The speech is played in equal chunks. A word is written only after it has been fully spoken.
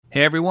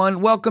Hey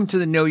everyone, welcome to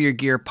the Know Your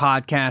Gear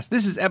podcast.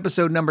 This is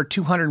episode number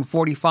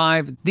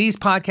 245. These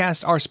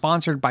podcasts are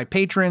sponsored by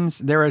patrons.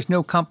 There is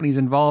no companies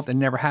involved and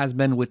never has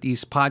been with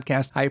these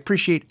podcasts. I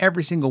appreciate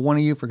every single one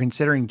of you for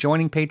considering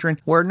joining Patreon,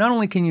 where not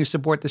only can you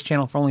support this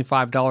channel for only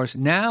 $5,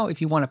 now if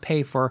you want to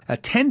pay for a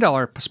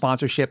 $10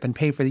 sponsorship and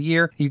pay for the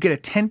year, you get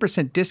a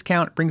 10%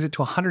 discount. It brings it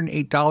to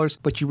 $108,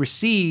 but you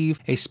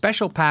receive a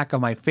special pack of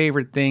my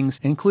favorite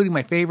things, including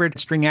my favorite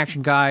string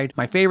action guide,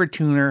 my favorite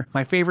tuner,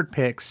 my favorite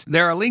picks.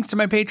 There are links to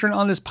my Patreon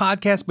on this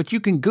podcast, but you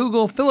can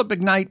Google Philip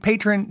McKnight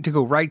Patron to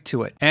go right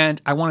to it. And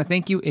I want to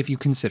thank you if you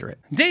consider it.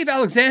 Dave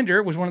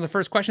Alexander was one of the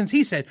first questions.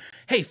 He said,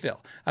 "Hey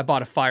Phil, I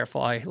bought a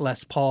Firefly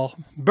Les Paul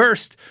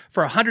Burst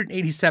for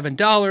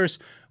 $187,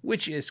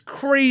 which is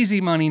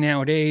crazy money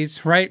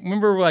nowadays, right?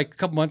 Remember like a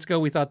couple months ago,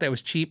 we thought that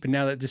was cheap, and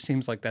now that just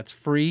seems like that's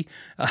free,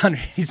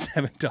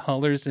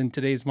 $187 in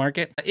today's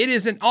market. It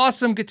is an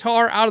awesome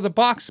guitar out of the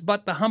box,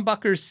 but the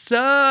humbuckers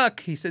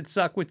suck." He said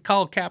suck with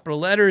all capital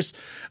letters,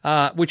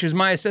 which is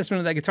my assessment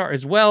of that guitar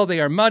as well.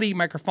 They are muddy,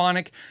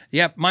 microphonic.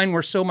 Yep, mine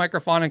were so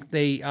microphonic,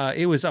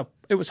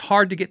 it was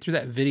hard to get through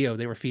that video.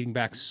 They were feeding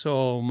back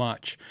so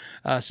much.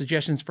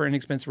 Suggestions for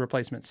inexpensive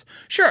replacements.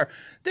 Sure,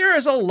 there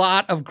is a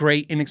lot of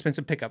great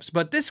inexpensive pickups,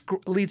 but this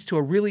leads to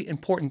a really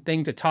important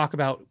thing to talk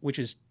about, which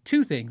is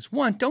two things.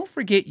 One, don't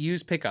forget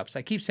used pickups.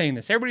 I keep saying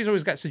this. Everybody's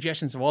always got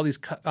suggestions of all these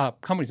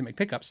companies that make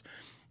pickups.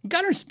 You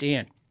got to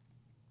understand,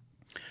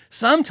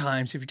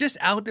 sometimes if you're just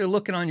out there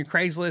looking on your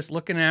Craigslist,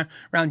 looking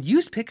around,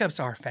 used pickups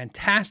are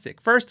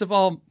fantastic. First of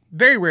all,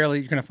 very rarely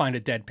you're going to find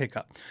a dead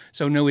pickup,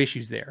 so no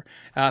issues there.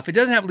 If it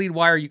doesn't have lead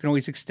wire, you can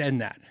always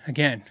extend that.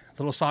 Again,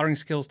 little soldering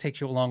skills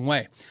takes you a long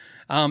way.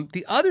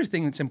 The other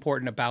thing that's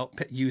important about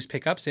used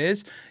pickups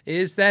is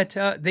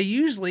that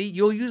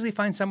you'll usually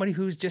find somebody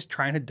who's just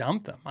trying to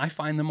dump them. I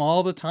find them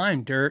all the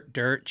time,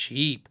 dirt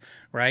cheap,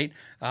 right?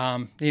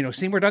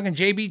 Seymour Duncan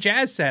JB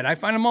Jazz said, I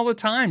find them all the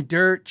time,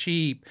 dirt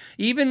cheap,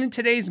 even in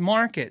today's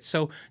market.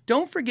 So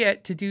don't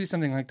forget to do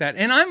something like that.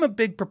 And I'm a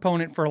big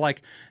proponent for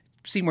like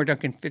Seymour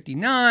Duncan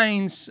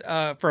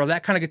 59s. For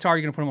that kind of guitar,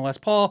 you're going to put them in Les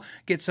Paul.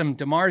 Get some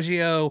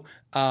DiMarzio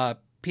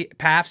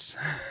PAFs.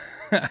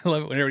 I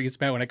love it whenever he gets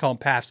mad when I call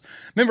them PAFs.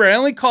 Remember, I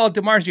only call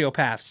DiMarzio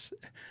PAFs.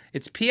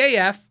 It's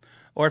PAF,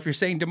 or if you're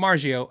saying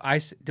DiMarzio, I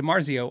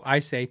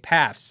say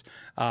PAFs,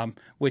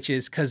 which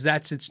is because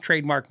that's its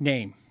trademark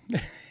name.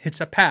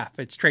 It's a PAF.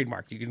 It's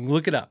trademarked. You can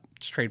look it up.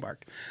 It's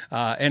trademarked.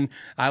 And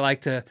I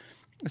like to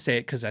say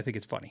it because I think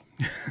it's funny.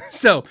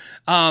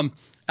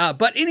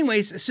 But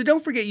anyways, so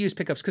don't forget used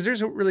pickups because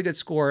there's a really good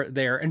score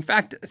there. In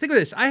fact, think of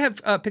this. I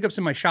have pickups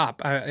in my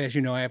shop. As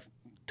you know, I have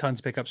tons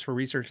of pickups for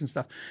research and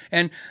stuff.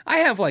 And I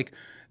have like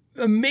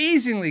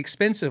amazingly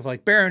expensive,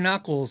 like bare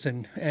knuckles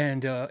and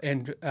I'm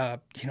trying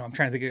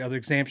to think of other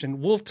examples,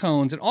 and wolf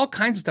tones and all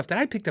kinds of stuff that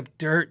I picked up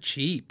dirt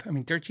cheap. I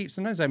mean, dirt cheap.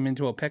 Sometimes I'm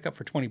into a pickup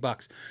for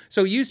 $20.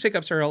 So used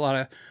pickups are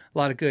a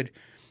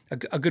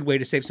good way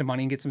to save some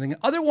money and get something.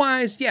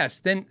 Otherwise, yes.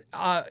 Then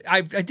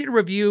I did a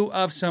review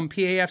of some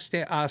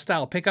PAF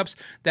style pickups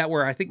that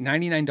were, I think,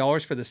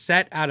 $99 for the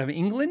set out of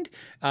England.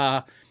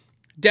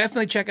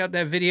 Definitely check out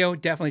that video.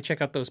 Definitely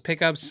check out those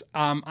pickups.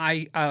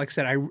 Like I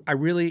said, I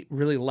really,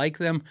 really like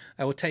them.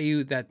 I will tell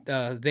you that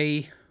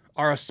they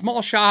are a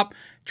small shop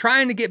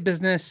trying to get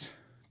business.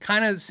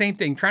 Kind of the same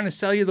thing, trying to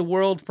sell you the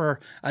world for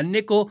a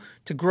nickel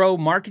to grow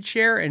market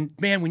share. And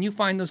man, when you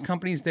find those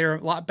companies, they're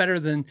a lot better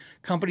than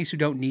companies who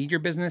don't need your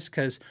business,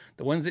 because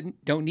the ones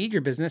that don't need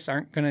your business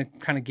aren't going to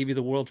kind of give you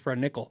the world for a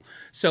nickel.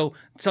 So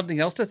something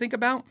else to think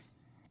about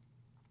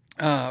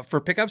for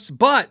pickups.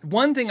 But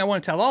one thing I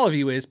want to tell all of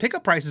you is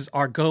pickup prices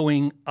are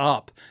going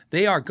up.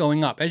 They are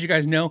going up. As you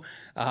guys know,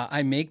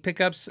 I make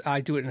pickups. I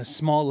do it in a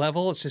small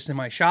level. It's just in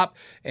my shop.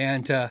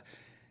 And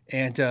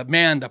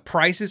man, the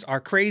prices are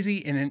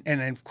crazy.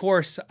 And of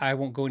course, I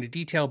won't go into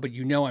detail, but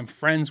I'm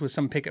friends with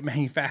some pickup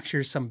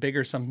manufacturers, some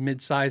bigger, some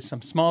mid-sized,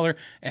 some smaller.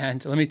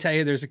 And let me tell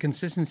you, there's a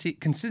consistency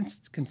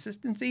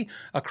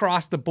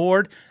across the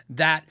board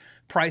that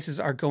prices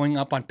are going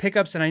up on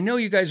pickups. And I know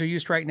you guys are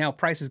used to right now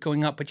prices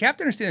going up, but you have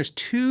to understand there's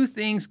two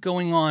things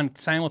going on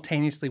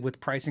simultaneously with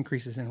price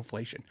increases and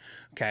inflation.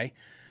 Okay.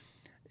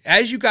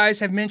 As you guys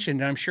have mentioned,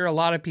 and I'm sure a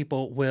lot of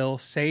people will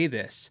say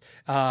this,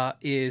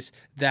 is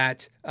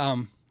that,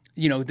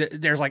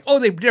 there's like, oh,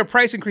 they did a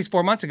price increase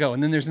 4 months ago,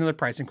 and then there's another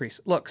price increase.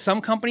 Look,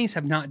 some companies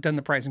have not done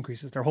the price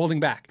increases. They're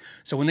holding back.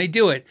 So when they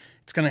do it,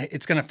 it's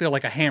gonna feel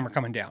like a hammer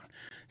coming down.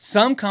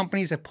 Some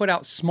companies have put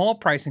out small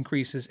price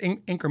increases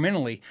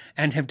incrementally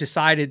and have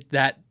decided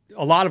that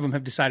a lot of them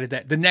have decided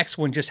that the next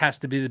one just has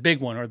to be the big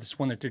one, or this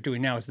one that they're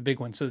doing now is the big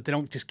one, so that they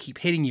don't just keep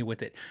hitting you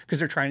with it because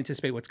they're trying to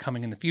anticipate what's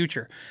coming in the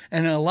future.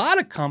 And a lot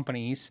of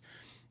companies,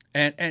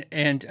 and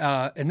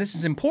this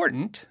is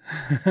important,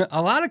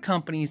 a lot of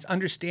companies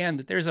understand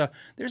that there's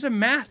a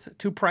math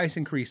to price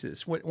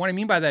increases. What I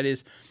mean by that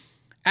is,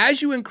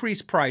 as you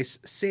increase price,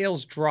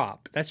 sales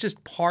drop. That's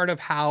just part of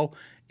how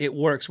it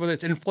works, whether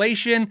it's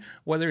inflation,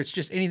 whether it's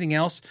just anything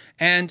else.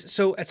 And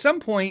so at some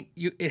point,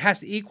 it has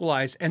to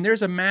equalize. And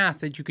there's a math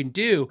that you can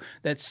do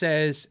that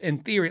says, in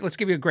theory, let's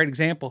give you a great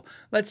example.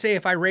 Let's say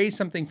if I raise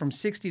something from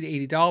 $60 to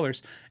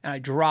 $80 and I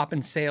drop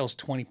in sales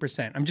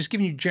 20%. I'm just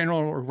giving you general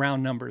or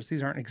round numbers.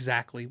 These aren't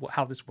exactly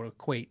how this would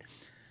equate.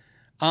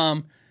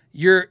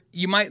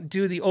 You might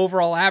do the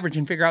overall average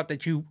and figure out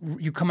that you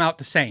come out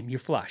the same, you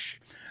flush.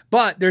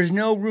 But there's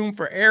no room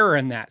for error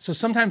in that. So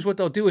sometimes what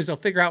they'll do is they'll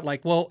figure out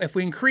like, well, if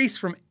we increase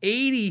from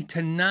 $80 to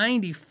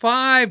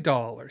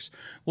 $95,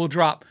 we'll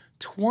drop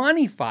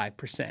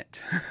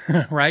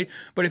 25%, right?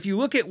 But if you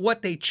look at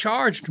what they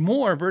charged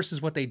more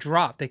versus what they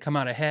dropped, they come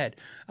out ahead.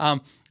 I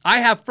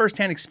have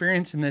firsthand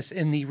experience in this.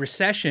 In the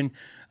recession,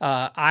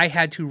 I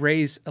had to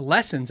raise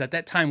lessons. At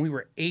that time, we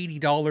were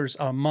 $80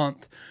 a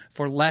month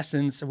for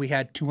lessons. We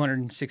had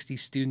 260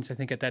 students, I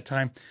think, at that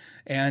time.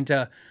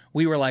 And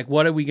we were like,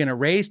 what are we going to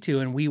raise to?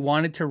 And we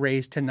wanted to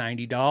raise to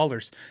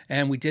 $90.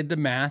 And we did the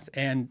math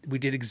and we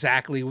did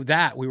exactly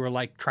that. We were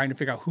like trying to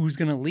figure out who's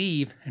going to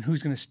leave and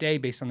who's going to stay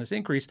based on this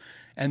increase.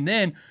 And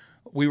then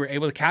we were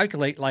able to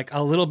calculate like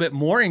a little bit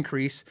more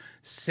increase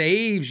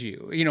saves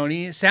you. And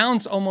it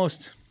sounds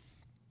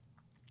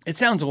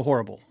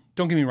horrible.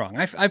 Don't get me wrong.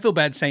 I feel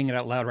bad saying it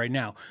out loud right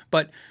now,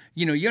 but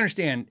you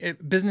understand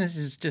business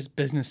is just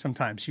business.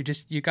 Sometimes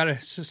you got to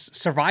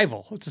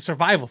survival. It's a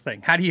survival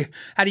thing. How do you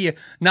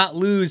not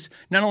lose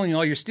not only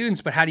all your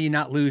students, but how do you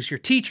not lose your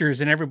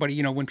teachers and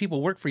everybody? When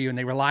people work for you and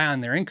they rely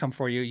on their income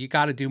for you, you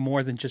got to do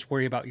more than just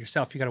worry about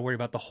yourself. You got to worry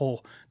about the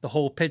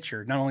whole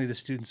picture, not only the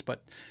students,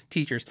 but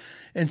teachers.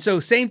 And so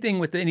same thing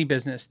with any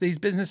business. These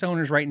business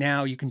owners right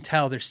now, you can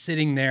tell they're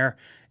sitting there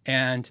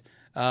and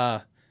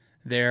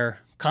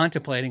they're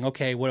contemplating,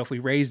 okay, what if we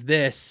raise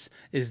this?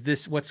 Is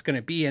this what's going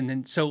to be? And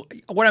then, so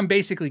what I'm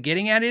basically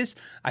getting at is,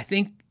 I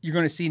think you're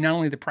going to see not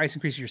only the price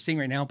increases you're seeing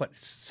right now, but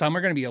some are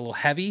going to be a little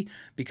heavy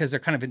because they're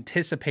kind of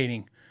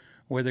anticipating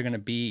where they're going to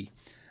be.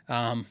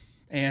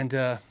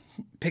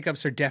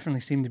 Pickups are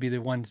definitely seem to be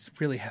the ones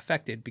really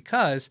affected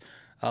because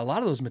a lot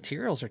of those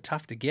materials are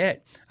tough to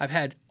get. I've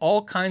had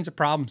all kinds of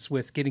problems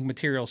with getting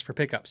materials for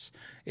pickups.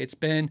 It's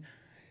been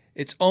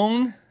its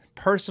own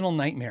personal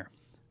nightmare.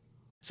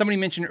 Somebody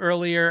mentioned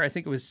earlier, I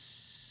think it was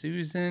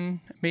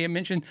Susan may have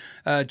mentioned,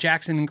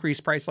 Jackson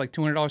increased price like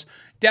 $200.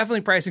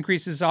 Definitely price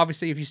increases.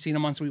 Obviously, if you've seen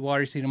them on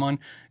Sweetwater, you've seen them on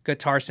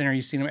Guitar Center,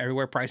 you've seen them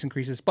everywhere, price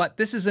increases. But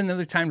this is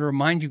another time to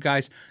remind you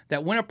guys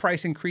that when a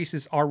price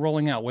increases are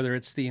rolling out, whether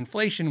it's the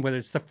inflation, whether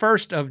it's the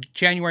 1st of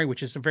January,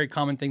 which is a very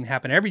common thing to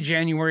happen every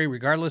January,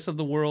 regardless of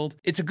the world,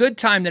 it's a good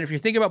time that if you're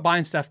thinking about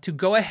buying stuff to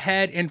go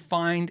ahead and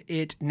find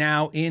it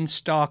now in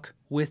stock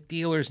with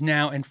dealers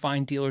now and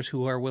find dealers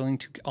who are willing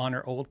to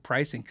honor old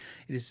pricing.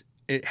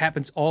 It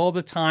happens all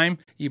the time.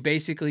 You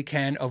basically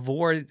can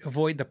avoid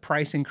the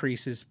price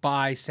increases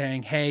by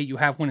saying, hey, you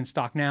have one in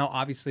stock now.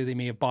 Obviously, they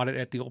may have bought it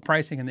at the old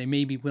pricing and they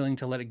may be willing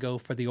to let it go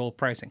for the old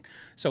pricing.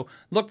 So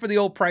look for the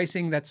old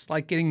pricing. That's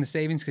like getting the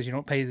savings because you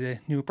don't pay the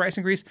new price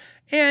increase.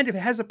 And if it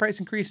has a price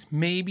increase,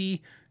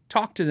 maybe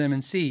talk to them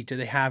and see, do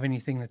they have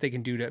anything that they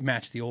can do to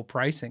match the old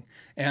pricing?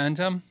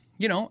 And,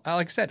 like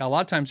I said, a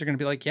lot of times they're going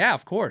to be like, yeah,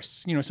 of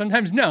course.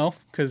 Sometimes no,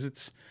 because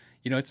it's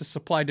a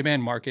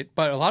supply-demand market,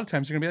 but a lot of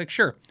times they're going to be like,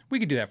 sure, we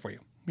could do that for you,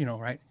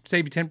 right?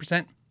 Save you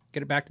 10%,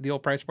 get it back to the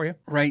old price for you.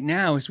 Right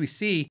now, as we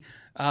see,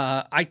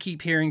 I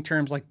keep hearing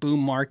terms like boom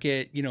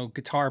market,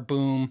 guitar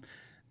boom.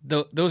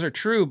 Those are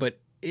true, but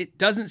it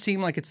doesn't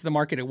seem like it's the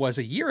market it was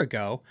a year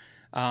ago.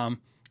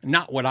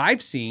 Not what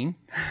I've seen.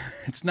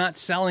 It's not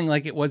selling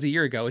like it was a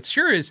year ago. It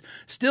sure is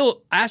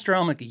still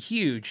astronomically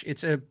huge.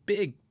 It's a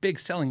big, big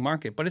selling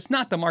market, but it's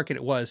not the market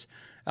it was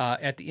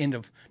at the end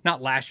of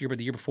not last year, but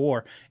the year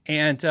before.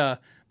 And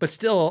but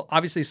still,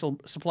 obviously,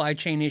 supply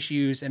chain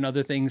issues and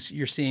other things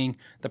you're seeing.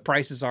 The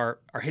prices are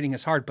hitting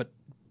us hard.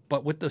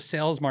 But with the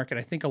sales market,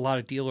 I think a lot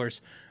of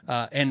dealers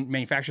and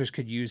manufacturers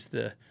could use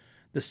the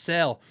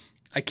sale.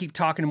 I keep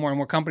talking to more and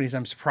more companies.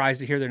 I'm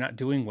surprised to hear they're not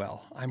doing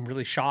well. I'm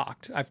really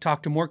shocked. I've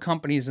talked to more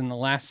companies in the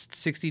last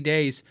 60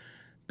 days,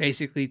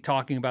 basically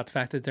talking about the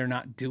fact that they're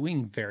not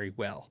doing very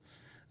well,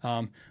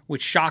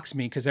 which shocks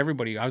me because I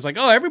was like,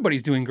 oh,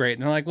 everybody's doing great.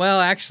 And they're like,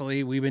 well,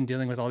 actually, we've been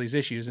dealing with all these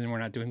issues and we're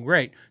not doing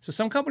great. So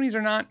some companies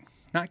are not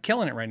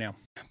killing it right now.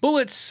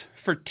 Bullets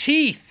for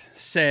Teeth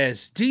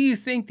says, do you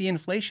think the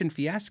inflation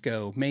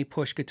fiasco may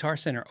push Guitar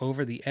Center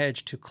over the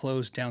edge to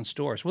close down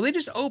stores? Well, they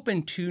just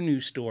opened 2 new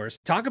stores.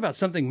 Talk about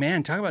something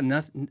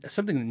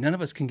that none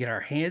of us can get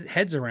our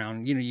heads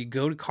around. You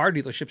go to car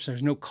dealerships,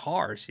 there's no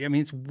cars. I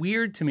mean, it's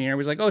weird to me.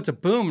 Everybody's like, oh, it's a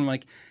boom. I'm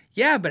like,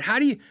 yeah, but how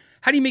do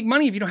you make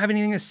money if you don't have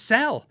anything to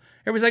sell?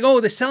 Everybody's like, oh,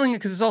 they're selling it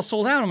because it's all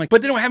sold out. I'm like,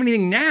 but they don't have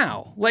anything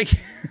now. Like,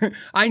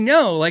 I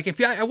know, like if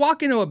I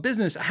walk into a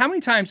business, how many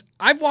times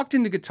I've walked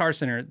into Guitar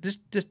Center,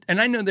 and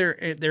I know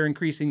they're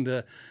increasing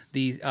the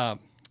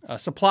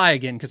supply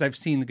again because I've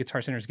seen the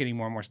Guitar Centers getting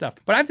more and more stuff.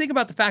 But I think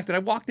about the fact that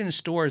I've walked into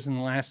stores in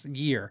the last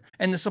year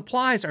and the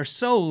supplies are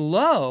so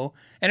low,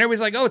 and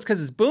everybody's like, oh, it's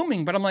because it's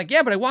booming. But I'm like,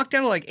 yeah, but I walked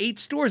out of like 8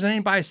 stores and I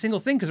didn't buy a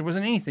single thing because there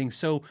wasn't anything.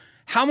 So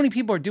how many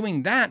people are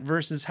doing that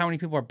versus how many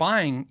people are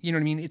buying? You know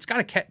what I mean?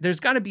 There's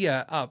got to be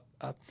I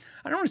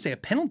don't want to say a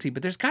penalty,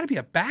 but there's got to be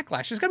a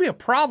backlash. There's got to be a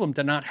problem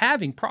to not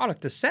having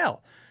product to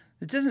sell.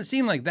 It doesn't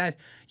seem like that,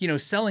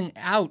 selling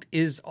out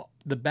is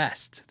the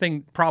best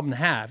problem to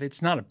have.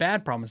 It's not a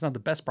bad problem. It's not the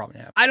best problem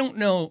to have. I don't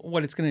know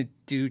what it's going to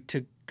do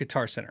to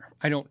Guitar Center.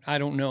 I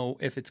don't know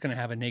if it's going to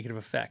have a negative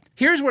effect.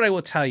 Here's what I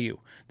will tell you.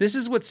 This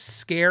is what's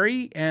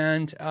scary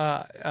and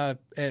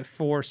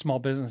for small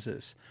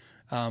businesses,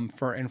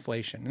 for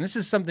inflation. And this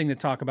is something to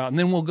talk about. And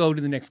then we'll go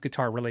to the next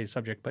guitar-related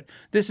subject. But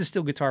this is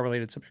still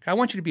guitar-related subject. I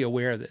want you to be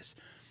aware of this.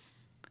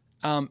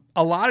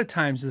 A lot of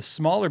times the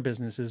smaller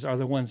businesses are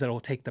the ones that will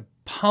take the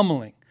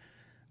pummeling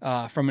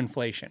from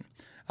inflation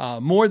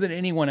more than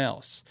anyone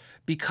else,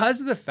 because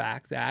of the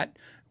fact that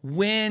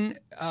when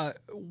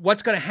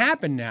what's going to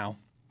happen now,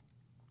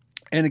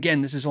 and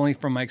again, this is only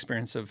from my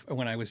experience of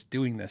when I was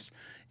doing this,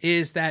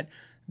 is that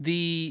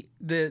the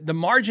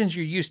margins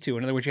you're used to,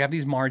 in other words, you have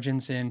these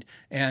margins and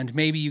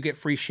maybe you get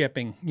free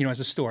shipping, as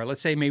a store.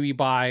 Let's say maybe you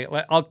buy,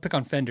 I'll pick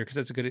on Fender because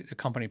that's a good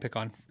company to pick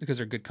on because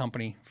they're a good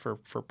company for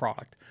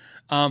product.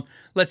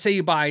 Let's say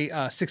you buy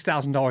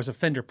 $6,000 of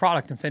Fender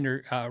product and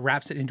Fender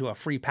wraps it into a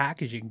free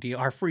packaging deal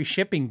or free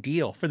shipping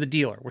deal for the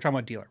dealer. We're talking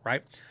about dealer,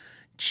 right?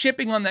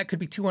 Shipping on that could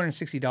be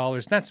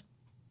 $260. That's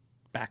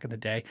back in the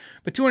day,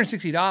 but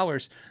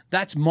 $260,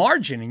 that's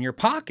margin in your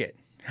pocket.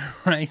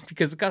 Right?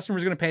 Because the customer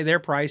is going to pay their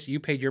price, you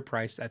paid your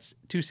price, that's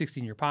 $260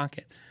 in your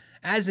pocket.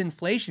 As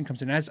inflation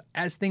comes in, as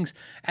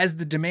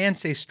the demand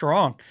stays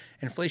strong,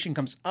 inflation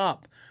comes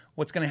up,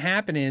 what's going to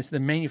happen is the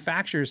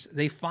manufacturers,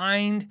 they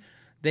find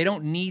they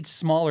don't need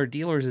smaller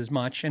dealers as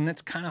much, and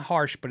that's kind of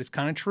harsh, but it's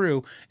kind of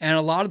true. And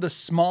a lot of the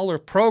smaller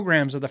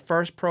programs are the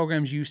first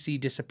programs you see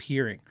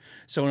disappearing.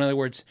 So in other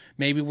words,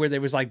 maybe where there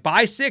was like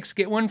buy 6,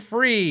 get 1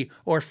 free,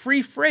 or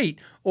free freight,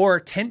 or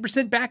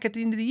 10% back at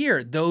the end of the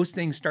year, those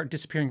things start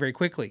disappearing very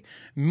quickly.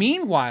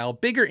 Meanwhile,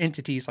 bigger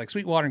entities like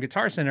Sweetwater and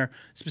Guitar Center,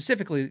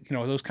 specifically,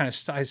 those kind of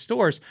size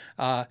stores,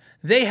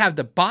 they have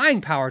the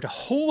buying power to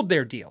hold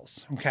their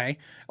deals, okay?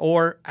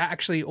 Or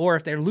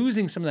if they're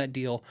losing some of that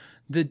deal,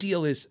 the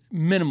deal is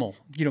minimal,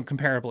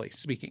 comparably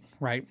speaking,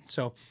 right?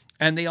 So,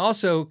 and they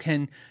also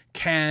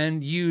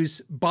can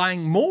use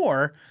buying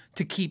more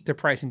to keep their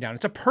pricing down.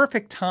 It's a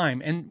perfect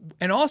time.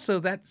 And also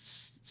that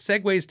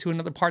segues to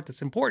another part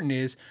that's important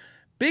is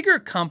bigger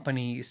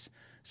companies,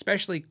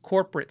 especially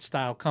corporate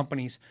style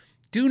companies,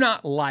 do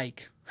not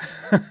like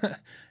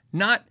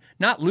not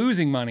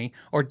losing money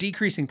or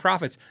decreasing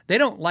profits. They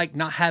don't like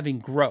not having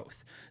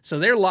growth. So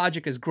their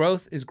logic is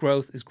growth is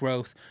growth is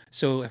growth.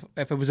 So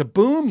if it was a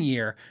boom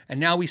year and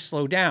now we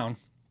slow down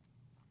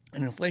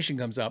and inflation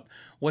comes up,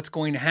 what's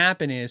going to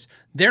happen is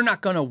they're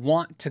not going to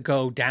want to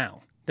go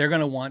down. They're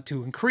going to want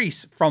to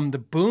increase from the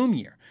boom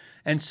year.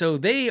 And so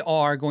they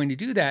are going to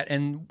do that.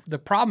 And the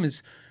problem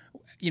is,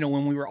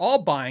 when we were all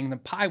buying, the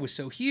pie was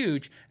so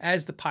huge.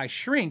 As the pie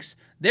shrinks,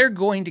 they're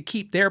going to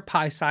keep their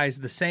pie size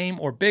the same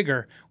or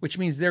bigger, which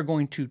means they're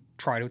going to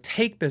try to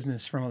take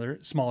business from other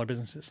smaller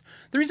businesses.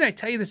 The reason I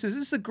tell you this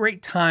is a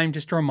great time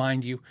just to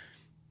remind you,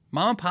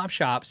 mom and pop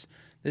shops,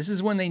 this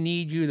is when they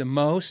need you the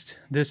most.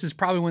 This is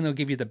probably when they'll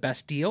give you the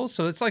best deals.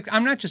 So it's like,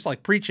 I'm not just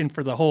like preaching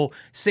for the whole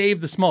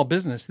save the small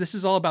business. This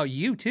is all about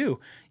you too.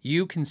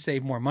 You can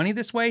save more money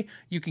this way.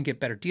 You can get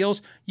better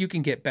deals. You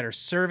can get better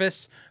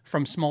service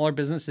from smaller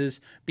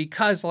businesses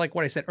because, like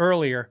what I said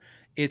earlier,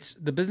 it's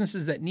the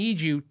businesses that need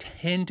you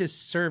tend to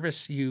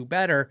service you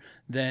better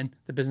than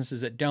the businesses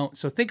that don't.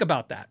 So think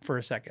about that for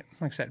a second.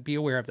 Like I said, be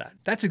aware of that.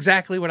 That's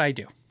exactly what I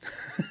do.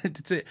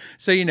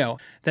 So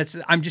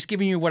I'm just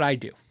giving you what I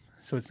do.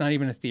 So it's not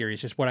even a theory.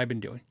 It's just what I've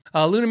been doing.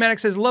 Lunamatic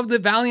says, love the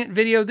Valiant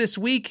video this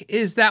week.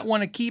 Is that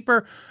one a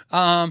keeper?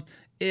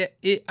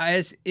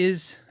 As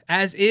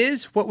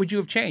is, what would you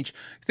have changed?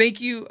 Thank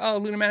you,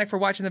 Lunamatic, for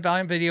watching the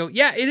Valiant video.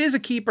 Yeah, it is a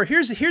keeper.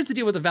 Here's the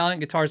deal with the Valiant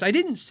guitars. I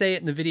didn't say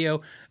it in the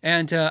video,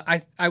 and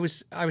I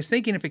was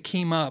thinking if it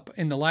came up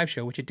in the live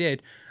show, which it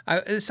did.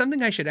 It's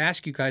something I should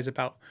ask you guys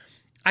about.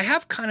 I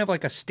have kind of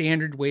like a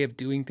standard way of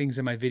doing things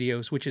in my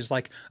videos, which is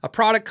like a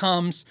product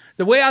comes.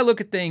 The way I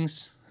look at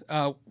things,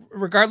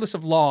 regardless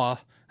of law,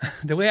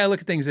 the way I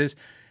look at things is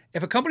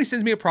if a company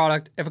sends me a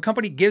product, if a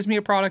company gives me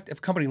a product, if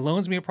a company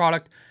loans me a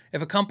product,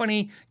 if a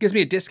company gives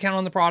me a discount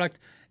on the product,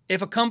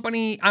 if a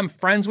company, I'm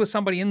friends with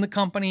somebody in the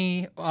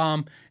company,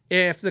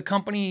 if the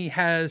company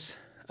has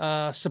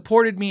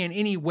supported me in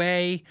any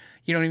way,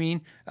 you know what I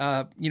mean?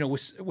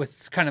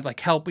 With kind of like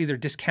help, either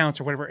discounts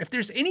or whatever. If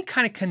there's any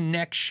kind of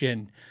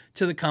connection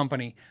to the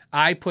company,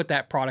 I put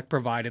that product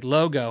provided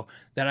logo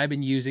that I've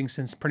been using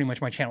since pretty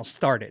much my channel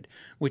started,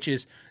 which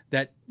is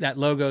that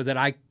logo that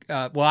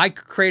I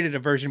created a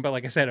version, but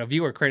like I said, a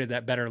viewer created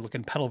that better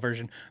looking pedal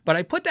version. But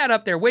I put that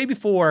up there way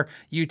before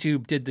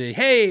YouTube did the,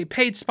 hey,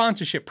 paid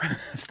sponsorship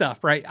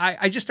stuff, right?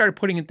 I just started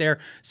putting it there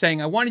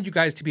saying I wanted you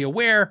guys to be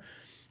aware.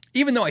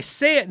 Even though I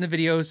say it in the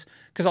videos,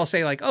 because I'll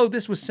say like, oh,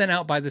 this was sent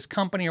out by this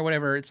company or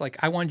whatever. It's like,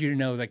 I wanted you to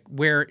know like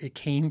where it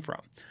came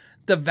from.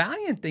 The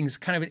Valiant thing is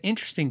kind of an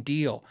interesting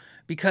deal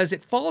because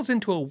it falls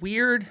into a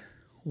weird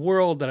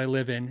world that I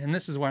live in. And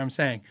this is what I'm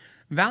saying.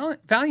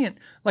 Valiant,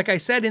 like I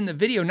said in the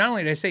video, not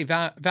only did I say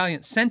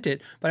Valiant sent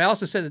it, but I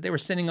also said that they were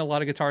sending a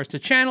lot of guitars to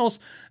channels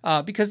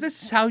because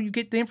this is how you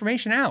get the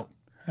information out.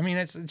 I mean,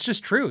 it's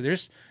just true.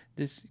 There's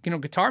this,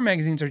 guitar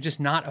magazines are just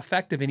not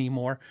effective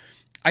anymore.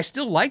 I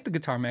still like the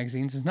guitar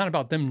magazines. It's not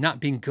about them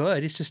not being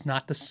good. It's just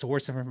not the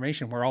source of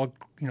information we're all,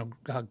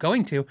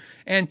 going to.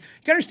 And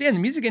you gotta understand,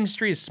 the music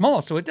industry is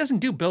small, so it doesn't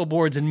do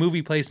billboards and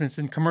movie placements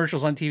and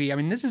commercials on TV. I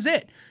mean, this is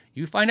it.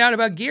 You find out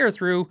about gear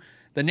through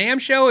the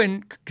NAMM show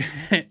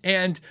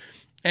and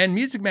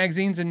music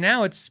magazines, and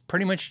now it's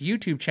pretty much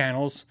YouTube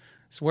channels.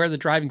 It's where the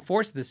driving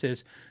force of this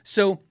is.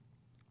 So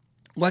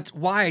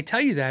why I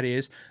tell you that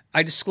is,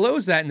 I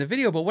disclosed that in the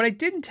video, but what I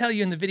didn't tell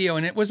you in the video,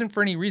 and it wasn't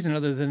for any reason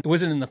other than it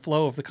wasn't in the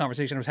flow of the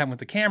conversation I was having with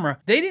the camera,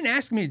 they didn't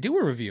ask me to do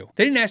a review.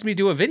 They didn't ask me to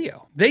do a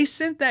video. They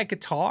sent that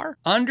guitar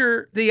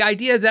under the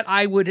idea that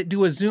I would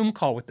do a Zoom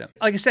call with them.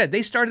 Like I said,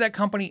 they started that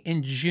company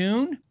in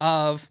June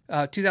of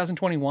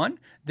 2021.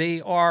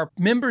 They are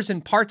members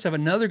and parts of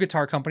another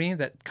guitar company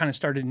that kind of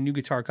started a new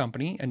guitar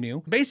company,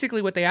 anew.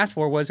 Basically, what they asked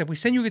for was, if we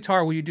send you a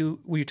guitar, will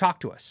you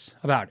talk to us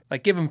about it?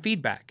 Like, give them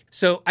feedback.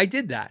 So I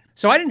did that.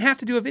 So I didn't have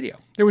to do a video.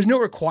 There was no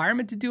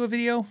requirement to do a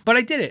video, but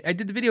I did it. I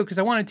did the video because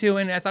I wanted to,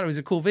 and I thought it was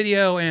a cool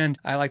video, and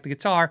I like the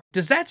guitar.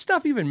 Does that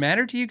stuff even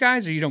matter to you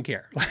guys, or you don't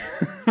care?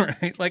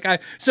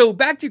 Right? So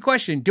back to your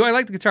question, do I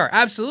like the guitar?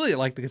 Absolutely, I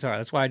like the guitar.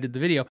 That's why I did the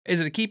video. Is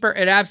it a keeper?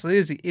 It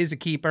absolutely is a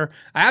keeper.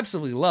 I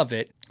absolutely love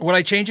it. Would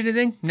I change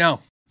anything?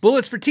 No.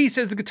 Bullets for T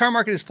says the guitar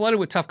market is flooded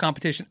with tough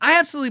competition. I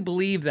absolutely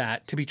believe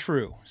that to be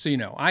true. So,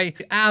 I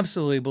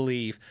absolutely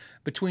believe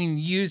between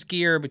used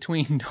gear,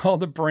 between all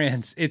the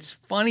brands, it's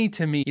funny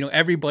to me,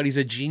 everybody's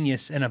a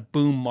genius in a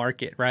boom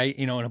market, right?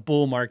 In a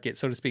bull market,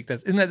 so to speak.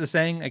 Isn't that the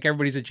saying? Like,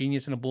 everybody's a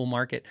genius in a bull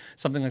market,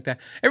 something like that.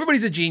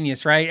 Everybody's a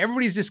genius, right?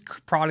 Everybody's just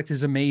product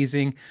is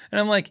amazing.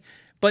 And I'm like,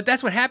 but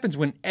that's what happens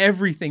when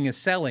everything is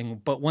selling.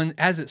 But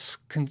as it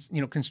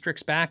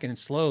constricts back and it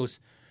slows,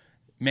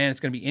 man, it's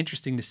going to be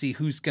interesting to see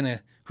who's going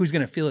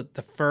to feel it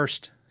the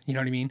first. You know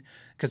what I mean?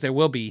 Because there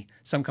will be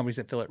some companies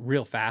that feel it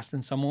real fast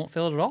and some won't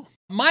feel it at all.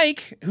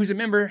 Mike, who's a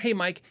member, hey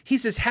Mike, he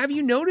says, have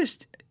you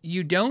noticed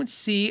you don't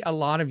see a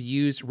lot of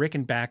used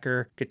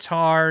Rickenbacker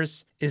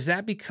guitars? Is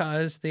that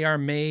because they are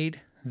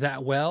made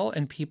that well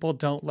and people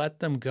don't let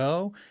them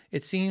go?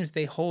 It seems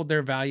they hold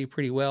their value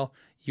pretty well.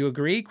 You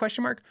agree? ?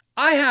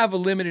 I have a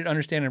limited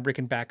understanding of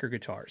Rickenbacker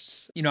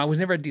guitars. I was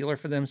never a dealer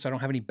for them, so I don't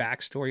have any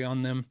backstory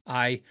on them.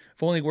 I've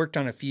only worked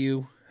on a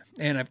few,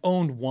 and I've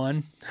owned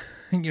one.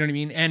 You know what I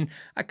mean? And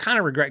I kind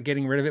of regret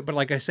getting rid of it. But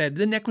like I said,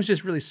 the neck was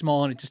just really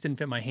small and it just didn't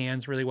fit my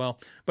hands really well.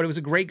 But it was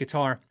a great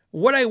guitar.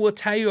 What I will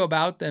tell you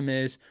about them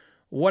is,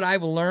 what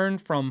I've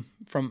learned from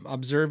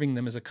observing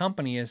them as a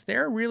company is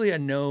they're really a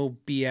no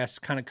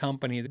BS kind of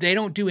company. They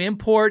don't do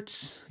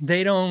imports.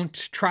 They don't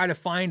try to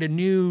find a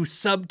new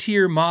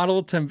sub-tier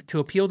model to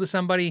appeal to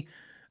somebody.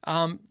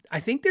 I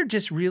think they're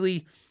just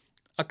really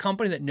a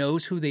company that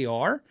knows who they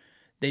are.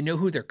 They know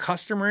who their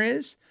customer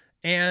is.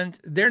 And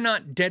they're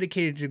not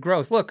dedicated to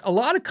growth. Look, a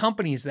lot of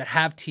companies that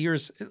have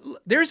tiers,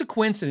 there's a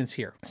coincidence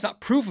here. It's not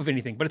proof of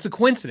anything, but it's a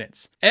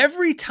coincidence.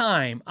 Every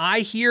time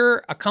I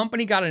hear a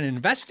company got an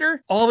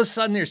investor, all of a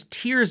sudden there's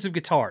tiers of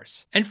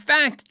guitars. In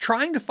fact,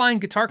 trying to find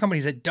guitar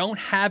companies that don't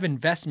have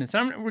investments,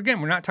 and again,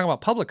 we're not talking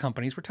about public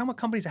companies, we're talking about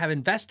companies that have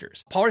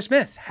investors. Pollard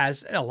Smith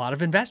has a lot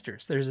of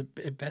investors. There's an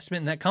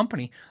investment in that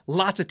company.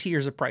 Lots of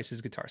tiers of prices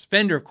guitars.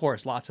 Fender, of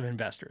course, lots of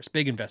investors.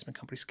 Big investment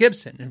companies.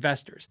 Gibson,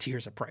 investors.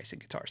 Tiers of pricing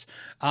guitars.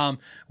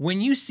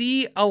 When you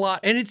see a lot,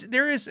 and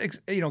there is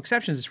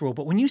exceptions to this rule,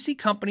 but when you see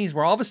companies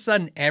where all of a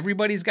sudden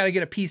everybody's got to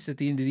get a piece at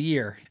the end of the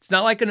year, it's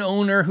not like an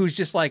owner who's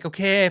just like,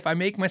 okay, if I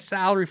make my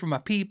salary from my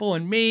people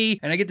and me,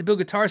 and I get to build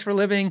guitars for a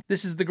living,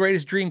 this is the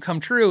greatest dream come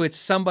true. It's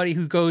somebody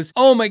who goes,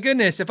 oh my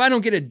goodness, if I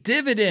don't get a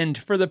dividend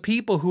for the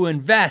people who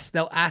invest,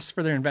 they'll ask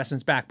for their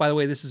investments back. By the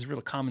way, this is a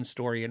real common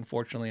story,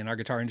 unfortunately, in our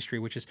guitar industry,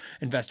 which is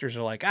investors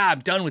are like,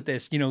 I'm done with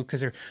this,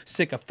 because they're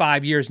sick of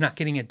 5 years not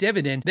getting a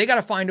dividend. They got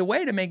to find a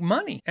way to make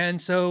money.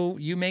 And so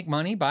you make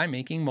money by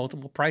making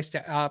multiple priced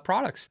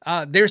products.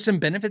 There's some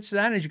benefits to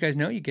that. As you guys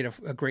know, you get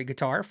a great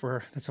guitar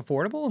that's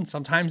affordable, and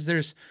sometimes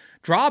there's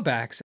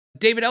drawbacks.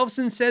 David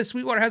Elfson says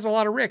Sweetwater has a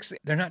lot of Ricks.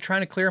 They're not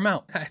trying to clear them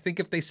out. I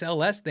think if they sell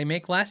less, they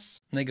make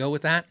less, and they go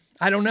with that.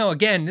 I don't know.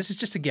 Again, this is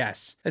just a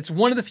guess. It's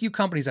one of the few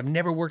companies I've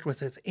never worked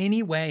with in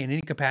any way, in any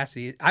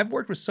capacity. I've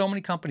worked with so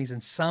many companies in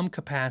some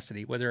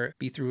capacity, whether it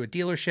be through a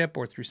dealership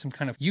or through some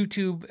kind of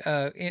YouTube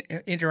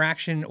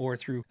interaction or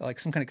through like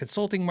some kind of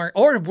consulting market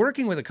or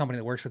working with a company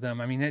that works with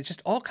them. I mean, it's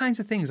just all kinds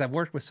of things. I've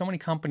worked with so many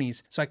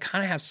companies, so I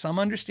kind of have some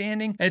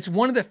understanding. And it's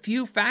one of the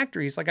few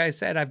factories, like I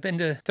said, I've been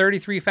to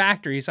 33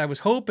 factories. I was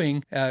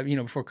hoping,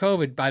 before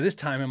COVID, by this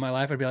time in my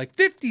life, I'd be like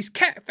 50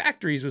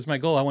 factories was my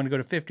goal. I want to go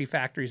to 50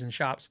 factories and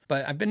shops,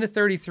 but I've been to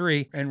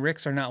 33, and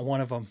Rick's are not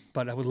one of them,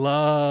 but I would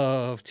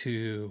love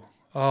to.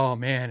 Oh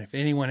man, if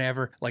anyone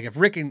ever, like if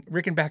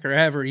Rickenbacker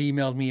ever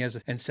emailed me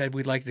and said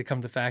we'd like to come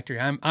to the factory,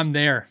 I'm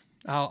there.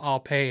 I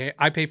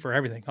pay for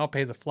everything. I'll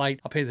pay the flight.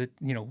 I'll pay the,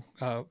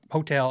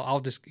 hotel. I'll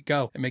just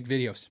go and make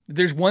videos.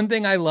 There's one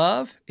thing I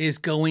love is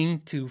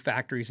going to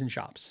factories and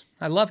shops.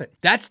 I love it.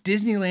 That's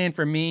Disneyland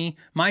for me.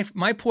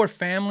 My poor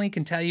family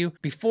can tell you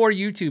before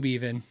YouTube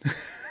even,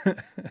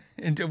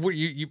 and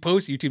you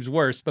post YouTube's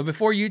worse, but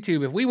before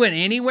YouTube, if we went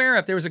anywhere,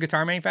 if there was a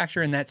guitar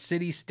manufacturer in that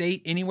city,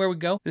 state, anywhere we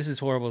go, this is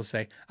horrible to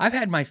say. I've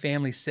had my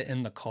family sit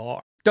in the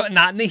car.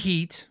 Not in the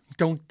heat.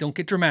 Don't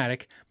get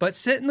dramatic, but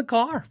sit in the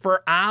car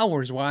for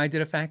hours while I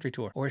did a factory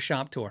tour or a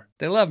shop tour.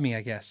 They love me,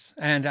 I guess,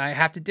 and I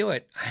have to do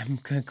it.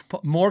 I'm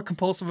more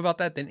compulsive about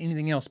that than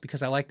anything else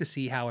because I like to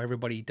see how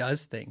everybody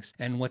does things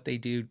and what they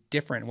do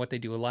different and what they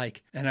do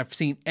alike. And I've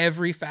seen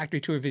every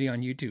factory tour video on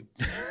YouTube.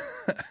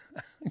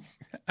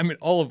 I mean,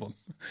 all of them.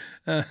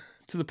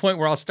 To the point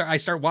where I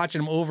start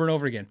watching them over and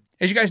over again.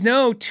 As you guys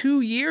know,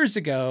 2 years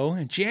ago,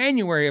 in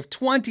January of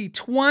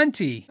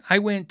 2020, I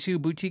went to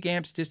Boutique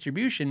Amps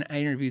Distribution. I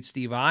interviewed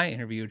Steve I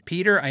interviewed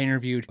Peter, I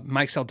interviewed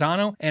Mike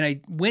Saldano, and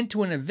I went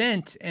to an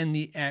event, and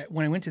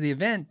when I went to the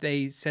event,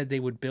 they said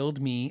they would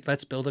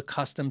let's build a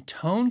custom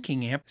Tone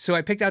King amp. So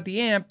I picked out the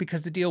amp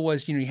because the deal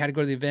was, you had to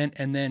go to the event,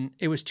 and then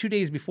it was 2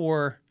 days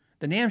before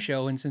the NAMM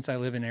show, and since I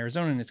live in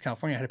Arizona and it's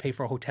California, I had to pay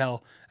for a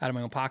hotel out of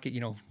my own pocket,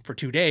 for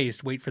 2 days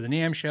to wait for the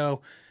NAMM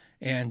show.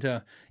 And,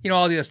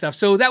 all the other stuff.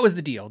 So that was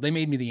the deal. They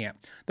made me the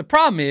amp. The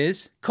problem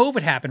is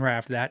COVID happened right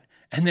after that.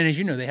 And then, as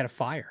you know, they had a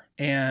fire.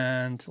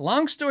 And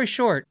long story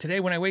short, today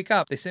when I wake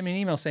up, they sent me an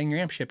email saying your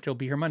amp shipped. It'll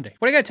be here Monday.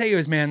 What I got to tell you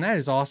is, man, that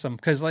is awesome.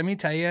 Because let me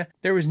tell you,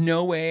 there was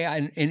no way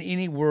in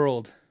any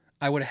world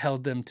I would have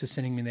held them to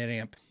sending me that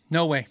amp.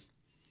 No way.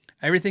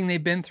 Everything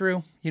they've been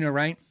through,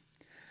 right?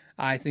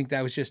 I think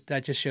that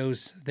just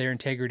shows their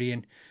integrity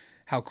and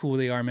how cool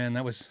they are, man.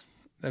 That was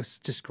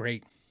just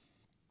great.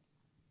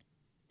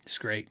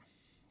 Just great.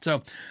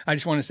 So I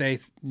just want to say,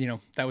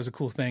 that was a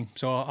cool thing.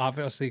 So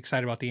obviously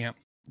excited about the amp.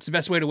 It's the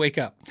best way to wake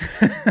up.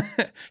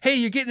 Hey,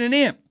 you're getting an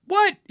amp.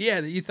 What? Yeah,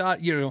 that you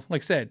thought,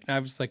 like I said, I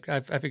was like,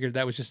 I figured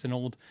that was just an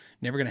old,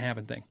 never going to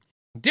happen thing.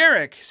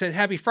 Derek said,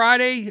 happy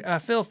Friday.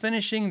 Phil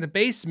finishing the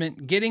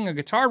basement, getting a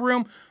guitar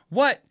room.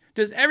 What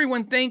does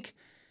everyone think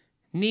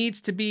needs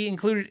to be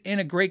included in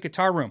a great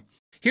guitar room?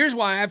 Here's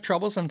why I have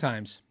trouble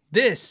sometimes.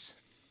 This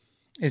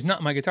is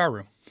not my guitar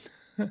room.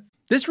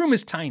 This room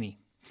is tiny.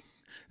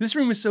 This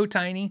room is so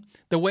tiny.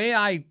 The way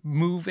I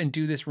move and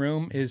do this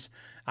room is,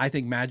 I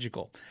think,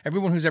 magical.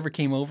 Everyone who's ever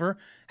came over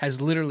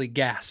has literally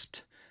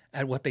gasped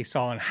at what they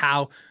saw and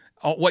how,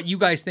 what you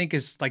guys think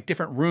is like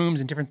different rooms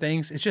and different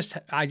things. It's just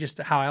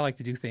how I like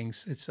to do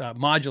things. It's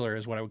modular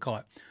is what I would call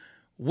it.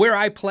 Where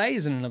I play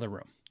is in another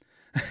room.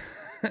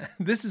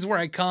 This is where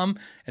I come,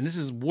 and this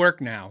is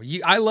work now.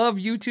 I love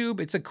YouTube.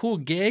 It's a cool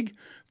gig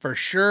for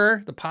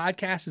sure. The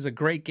podcast is a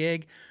great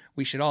gig.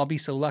 We should all be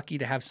so lucky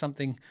to have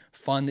something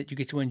fun that you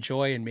get to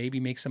enjoy and maybe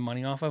make some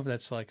money off of.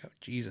 That's like,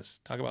 Jesus,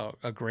 talk about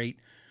a great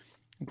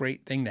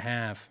thing to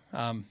have.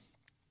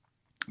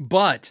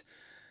 But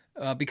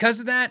because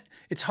of that,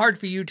 it's hard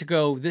for you to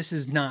go, this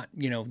is not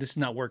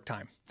work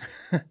time.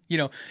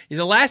 The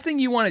last thing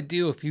you want to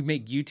do if you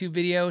make YouTube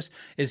videos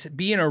is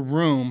be in a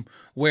room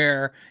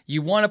where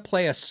you want to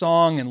play a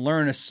song and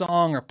learn a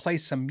song or play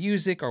some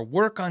music or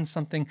work on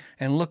something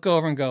and look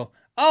over and go,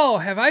 oh,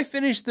 have I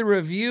finished the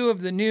review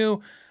of the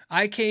new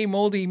IK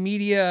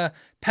Multimedia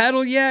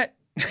pedal yet?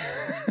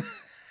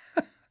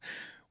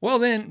 Well,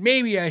 then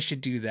maybe I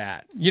should do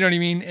that. You know what I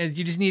mean?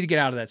 You just need to get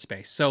out of that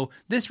space. So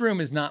this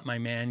room is not my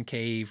man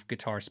cave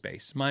guitar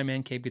space. My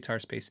man cave guitar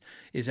space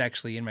is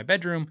actually in my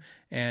bedroom,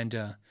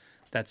 and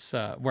that's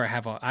where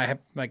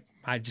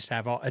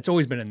it's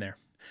always been in there.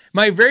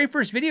 My very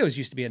first videos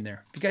used to be in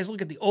there. If you guys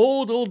look at the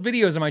old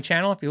videos on my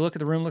channel, if you look at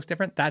the room looks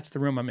different, that's the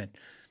room I'm in,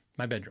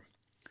 my bedroom,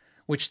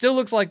 which still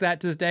looks like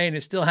that to this day, and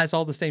it still has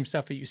all the same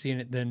stuff that you see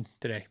in it then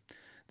today.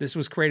 This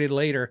was created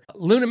later.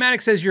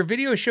 Lunamatic says, your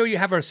videos show you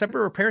have a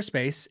separate repair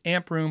space,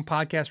 amp room,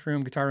 podcast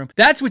room, guitar room.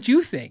 That's what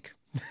you think.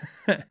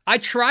 I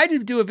tried to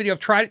do a video.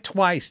 I've tried it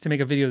twice to make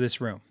a video of this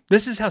room.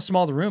 This is how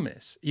small the room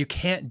is. You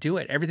can't do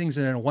it. Everything's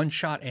in a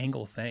one-shot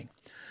angle thing.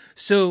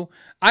 So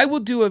I will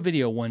do a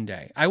video one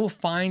day. I will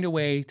find a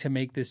way to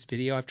make this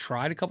video. I've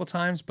tried a couple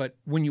times, but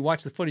when you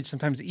watch the footage,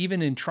 sometimes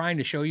even in trying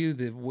to show you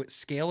the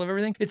scale of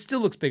everything, it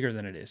still looks bigger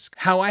than it is.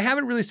 How I have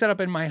it really set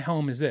up in my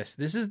home is this.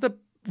 This is the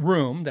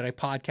room that I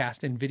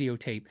podcast and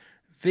videotape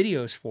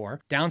videos for.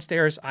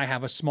 Downstairs, I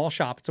have a small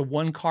shop. It's a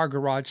one-car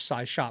garage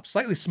size shop,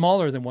 slightly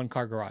smaller than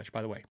one-car garage,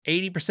 by the way.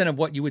 80% of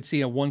what you would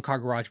see in a one-car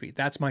garage be.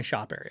 That's my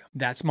shop area.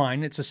 That's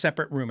mine. It's a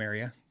separate room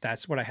area.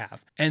 That's what I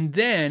have. And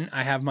then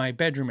I have my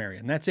bedroom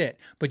area, and that's it.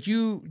 But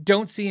you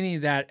don't see any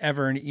of that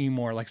ever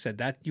anymore. Like I said,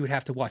 that you would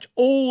have to watch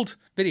old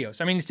videos.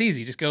 I mean, it's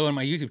easy. Just go on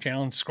my YouTube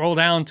channel and scroll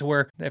down to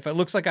where, if it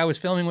looks like I was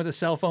filming with a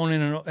cell phone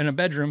in a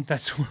bedroom,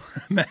 that's where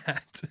I'm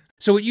at.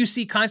 So what you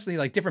see constantly,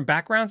 like different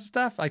backgrounds and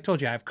stuff, I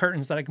told you, I have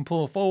curtains that I can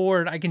pull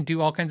forward. I can do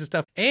all kinds of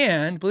stuff.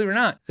 And believe it or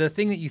not, the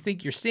thing that you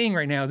think you're seeing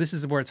right now, this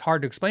is where it's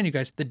hard to explain to you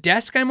guys. The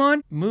desk I'm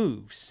on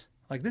moves.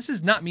 Like, this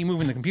is not me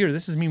moving the computer.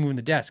 This is me moving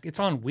the desk. It's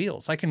on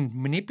wheels. I can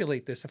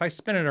manipulate this. If I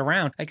spin it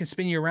around, I can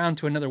spin you around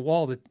to another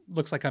wall that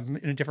looks like I'm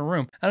in a different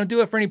room. I don't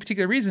do it for any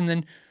particular reason.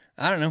 Then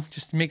I don't know,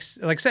 just makes,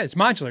 like I said, it's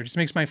modular. It just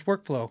makes my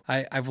workflow.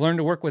 I've learned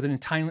to work with it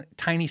in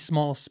tiny,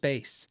 small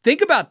space.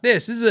 Think about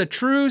this. This is a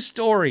true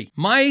story.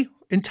 My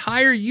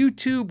entire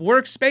YouTube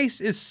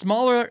workspace is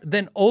smaller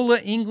than Ola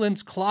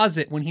England's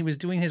closet when he was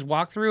doing his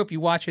walkthrough. If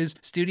you watch his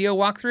studio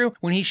walkthrough,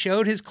 when he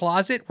showed his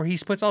closet where he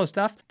puts all his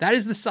stuff, that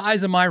is the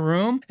size of my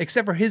room,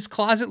 except for his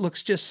closet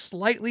looks just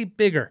slightly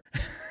bigger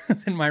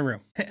than my room.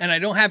 And I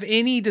don't have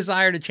any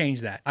desire to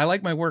change that. I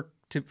like my work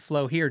to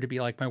flow here to be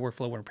like my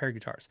workflow when I repair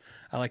guitars.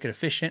 I like it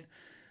efficient.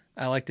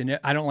 I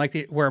don't like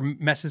it where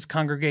messes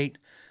congregate.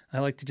 I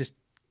like to just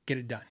get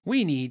it done.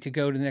 We need to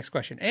go to the next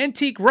question.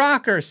 Antique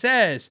Rocker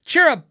says,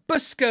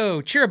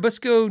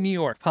 Churubusco, New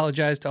York.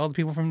 Apologize to all the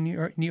people from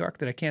New York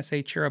that I can't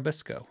say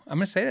Churubusco. I'm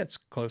going to say that's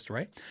close to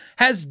right.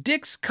 Has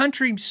Dick's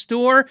Country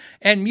Store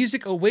and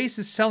Music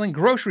Oasis selling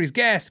groceries,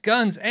 gas,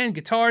 guns, and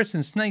guitars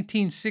since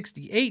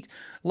 1968.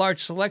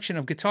 Large selection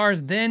of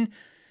guitars, then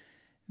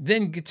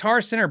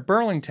Guitar Center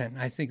Burlington,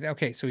 I think.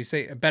 Okay, so we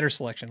say a better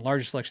selection,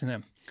 larger selection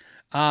than them.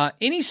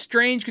 Any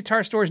strange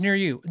guitar stores near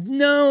you?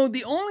 No,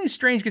 the only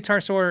strange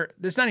guitar store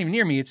that's not even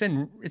near me, it's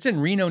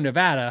in Reno,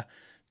 Nevada,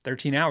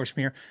 13 hours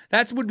from here.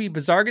 That would be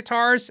Bizarre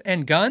Guitars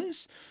and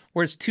Guns,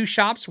 where it's two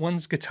shops,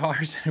 one's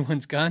guitars and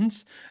one's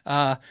guns.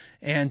 I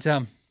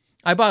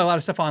bought a lot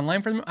of stuff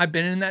online from them. I've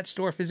been in that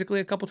store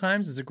physically a couple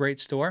times. It's a great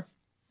store.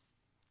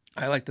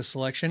 I like the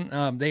selection.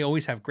 They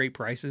always have great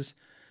prices.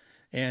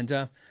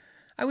 And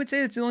I would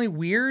say it's the only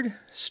weird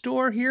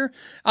store here.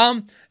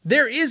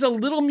 There is a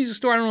little music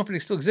store, I don't know if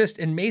it still exists,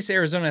 in Mesa,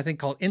 Arizona, I think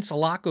called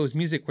Insulacos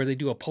Music, where they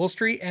do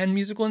upholstery and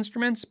musical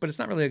instruments, but it's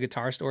not really a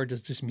guitar store,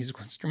 it's just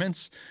musical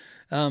instruments.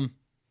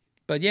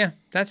 But yeah,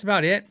 that's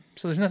about it.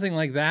 So there's nothing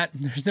like that.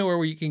 There's nowhere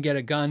where you can get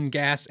a gun,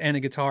 gas, and a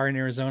guitar in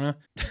Arizona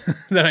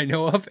that I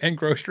know of, and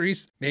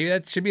groceries. Maybe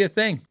that should be a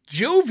thing.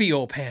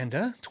 Jovial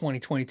Panda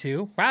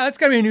 2022. Wow, that's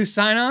got to be a new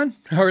sign-on.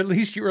 Or at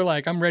least you were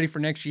like, I'm ready for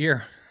next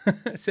year.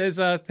 It says,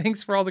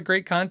 thanks for all the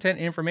great content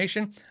and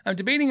information. I'm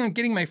debating on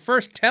getting my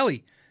first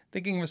telly.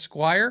 Thinking of a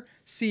Squier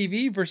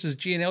CV versus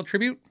G&L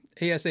Tribute,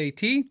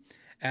 ASAT,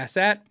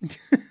 ASAT.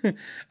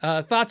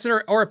 Thoughts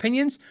or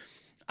opinions?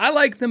 I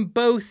like them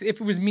both. If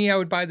it was me, I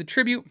would buy the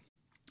Tribute.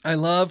 I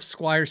love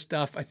Squier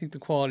stuff. I think the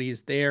quality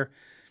is there.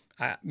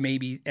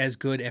 Maybe as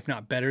good, if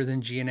not better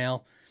than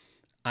G&L.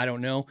 I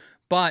don't know.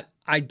 But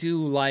I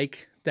do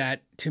like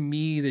that. To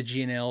me, the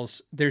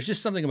G&Ls, there's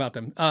just something about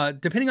them.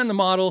 Depending on the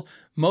model,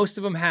 most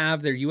of them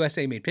have their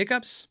USA made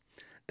pickups.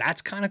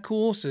 That's kind of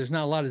cool. So there's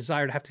not a lot of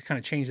desire to have to kind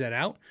of change that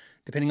out.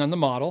 Depending on the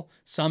model,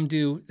 some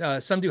do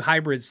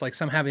hybrids. Like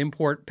some have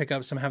import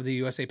pickups, some have the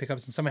USA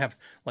pickups, and some have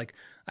I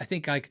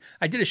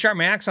did a Sharp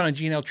Max on a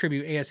G&L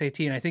Tribute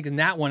ASAT, and I think in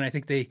that one, I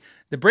think the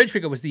bridge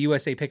pickup was the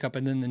USA pickup,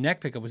 and then the neck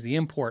pickup was the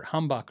import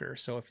humbucker.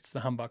 So if it's the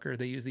humbucker,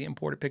 they use the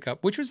imported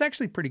pickup, which was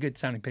actually pretty good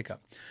sounding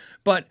pickup.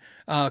 But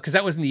because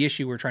that wasn't the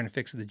issue we were trying to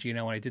fix with the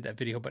G&L when I did that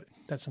video, but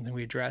that's something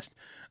we addressed.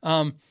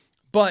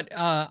 But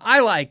I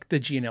like the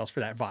G&Ls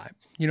for that vibe.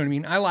 You know what I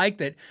mean? I like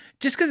that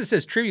just because it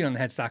says Tribute on the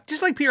headstock,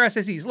 just like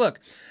PRS SEs. Look,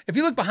 if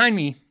you look behind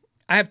me,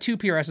 I have two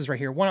PRSs right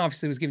here. One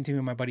obviously was given to me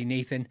by my buddy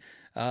Nathan.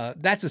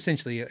 That's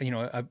essentially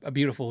a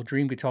beautiful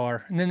dream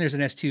guitar. And then there's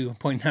an S2,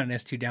 pointing out an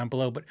S2 down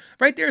below. But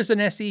right there is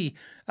an SE,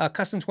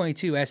 Custom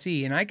 22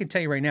 SE. And I can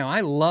tell you right now, I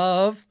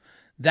love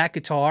that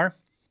guitar.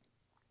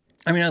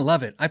 I mean, I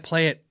love it. I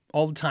play it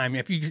all the time.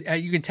 If you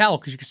can tell,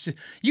 because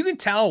you can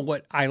tell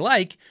what I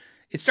like.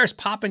 It starts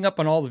popping up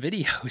on all the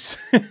videos,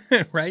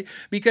 right?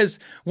 Because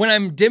when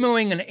I'm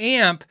demoing an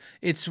amp,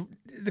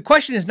 the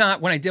question is not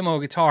when I demo a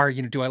guitar,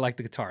 do I like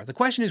the guitar? The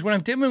question is when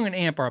I'm demoing an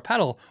amp or a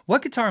pedal,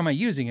 what guitar am I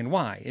using and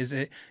why? Is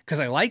it because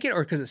I like it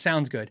or because it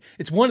sounds good?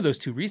 It's one of those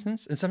two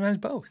reasons, and sometimes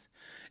both.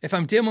 If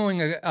I'm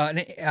demoing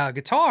a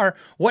guitar,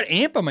 what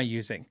amp am I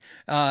using?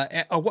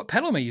 Or what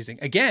pedal am I using?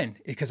 Again,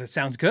 because it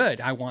sounds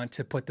good. I want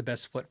to put the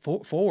best foot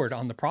forward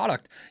on the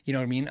product. You know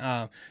what I mean?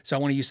 So I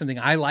want to use something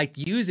I like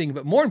using,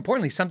 but more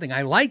importantly, something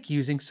I like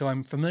using so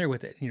I'm familiar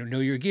with it. Know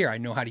your gear. I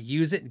know how to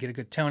use it and get a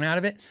good tone out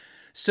of it.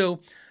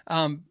 So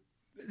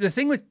the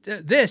thing with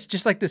this,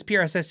 just like this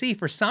PRS SE,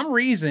 for some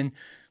reason,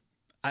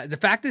 the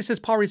fact that it says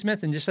Paul Reed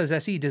Smith and just says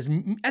SE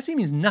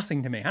means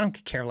nothing to me. I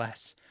don't care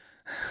less.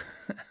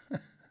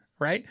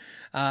 Right?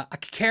 I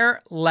could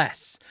care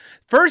less.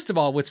 First of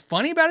all, what's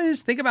funny about it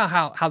is think about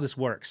how this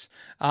works.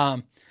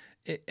 Matt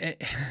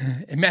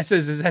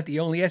says, is that the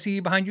only SE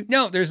behind you?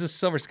 No, there's a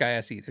Silver Sky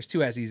SE. There's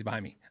two SEs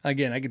behind me.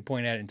 Again, I could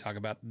point at it and talk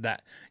about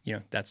that,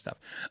 that stuff.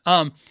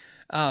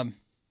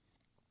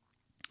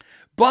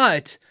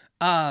 But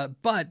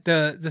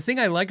the thing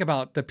I like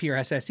about the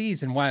PRS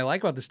SEs and what I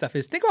like about this stuff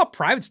is think about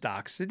private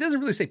stocks. It doesn't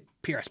really say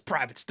PRS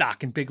private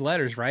stock in big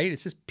letters, right?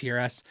 It's just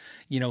PRS,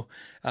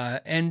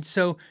 and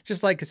so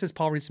just like it says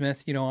Paul Reed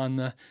Smith, on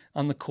the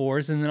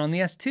cores and then on the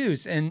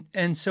S2s.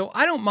 And so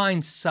I don't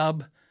mind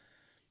sub,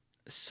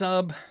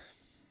 I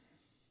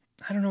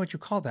don't know what you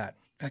call that.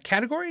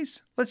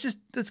 Categories? Let's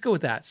go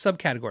with that.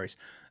 Subcategories.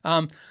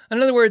 In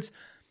other words,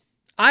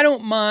 I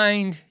don't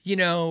mind,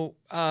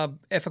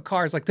 if a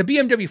car is like the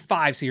BMW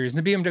 5 Series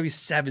and the BMW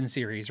 7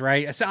 Series,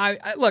 right? So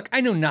look,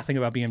 I know nothing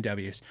about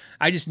BMWs.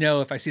 I just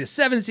know if I see a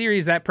 7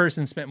 Series, that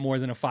person spent more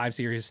than a 5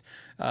 Series,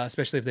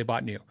 especially if they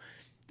bought new.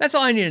 That's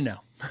all I need to know,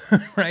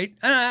 right?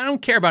 I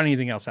don't care about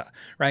anything else,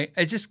 right?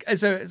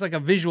 It's like a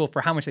visual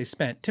for how much they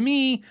spent. To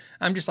me,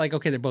 I'm just like,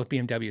 okay, they're both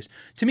BMWs.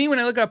 To me, when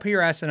I look up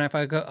PRS and if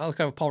I look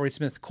up a Paul Reed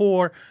Smith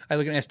Core, I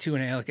look at S2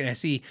 and I look at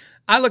SE,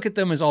 I look at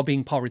them as all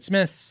being Paul Reed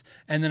Smiths,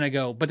 and then I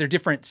go, but they're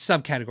different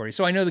subcategories.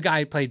 So I know the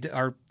guy played,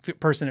 or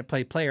person that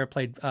played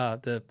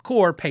the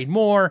Core paid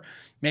more.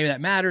 Maybe that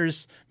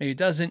matters, maybe it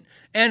doesn't.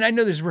 And I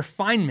know there's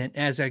refinement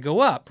as I go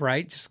up,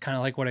 right? Just kind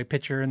of like what I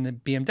picture in the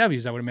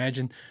BMWs. I would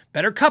imagine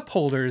better cup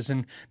holders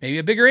and maybe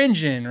a bigger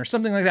engine or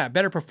something like that.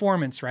 Better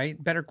performance,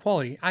 right? Better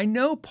quality. I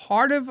know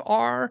part of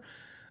our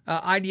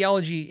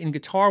ideology in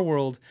guitar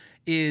world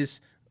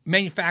is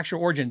manufacturer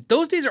origin.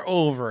 Those days are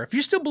over. If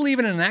you're still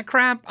believing in that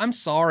crap, I'm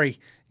sorry.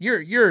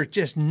 You're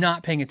just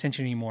not paying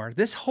attention anymore.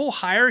 This whole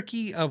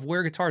hierarchy of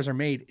where guitars are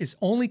made is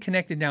only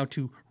connected now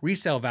to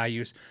resale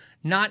values,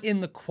 not in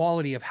the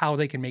quality of how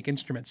they can make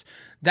instruments.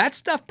 That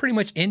stuff pretty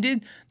much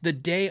ended the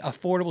day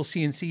affordable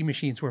CNC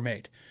machines were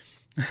made.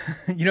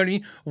 You know what I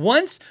mean?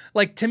 Once,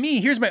 like, to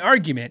me, here's my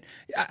argument.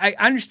 I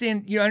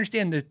understand,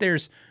 understand that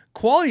there's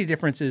quality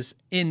differences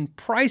in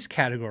price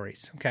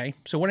categories. Okay.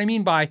 So what I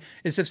mean by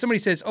is if somebody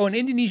says, oh, an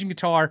Indonesian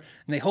guitar,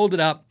 and they hold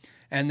it up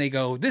and they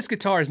go, this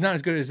guitar is not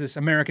as good as this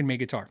American made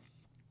guitar.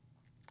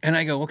 And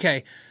I go,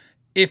 okay,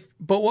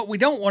 but what we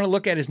don't want to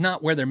look at is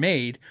not where they're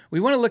made.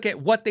 We want to look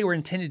at what they were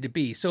intended to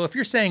be. So if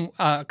you're saying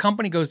a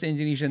company goes to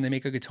Indonesia and they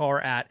make a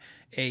guitar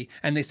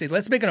and they say,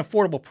 let's make an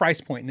affordable price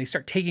point, and they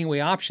start taking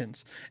away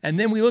options. And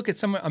then we look at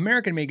some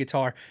American made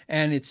guitar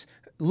and it's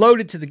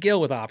loaded to the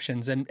gill with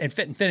options and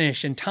fit and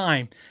finish and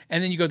time.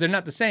 And then you go, they're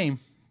not the same.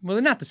 Well,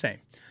 they're not the same.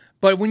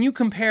 But when you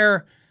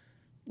compare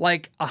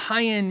like a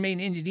high-end made in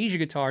Indonesia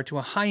guitar to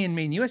a high-end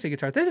made in USA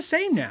guitar, they're the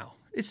same now.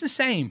 It's the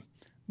same.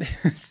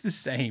 It's the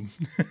same.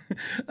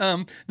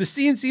 The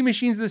CNC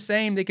machine's the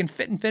same. They can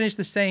fit and finish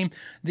the same.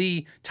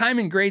 The time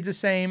and grade's the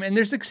same. And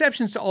there's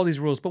exceptions to all these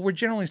rules, but we're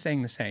generally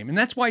saying the same. And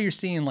that's why you're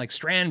seeing like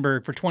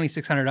Strandberg for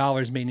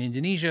 $2,600 made in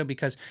Indonesia,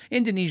 because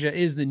Indonesia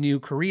is the new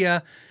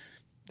Korea.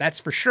 That's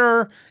for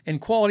sure.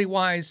 And quality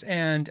wise.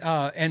 And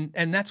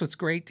that's what's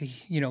great to,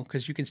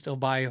 because you can still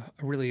buy a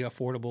really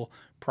affordable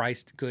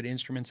priced good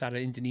instruments out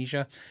of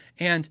Indonesia.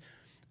 And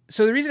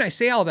so the reason I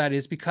say all that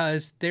is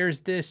because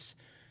there's this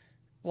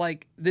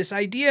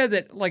idea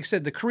that, like I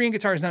said, the Korean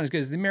guitar is not as good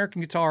as the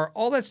American guitar.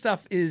 All that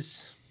stuff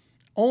is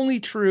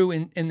only true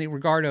in the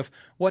regard of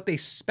what they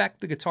spec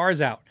the guitars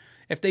out.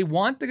 If they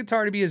want the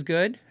guitar to be as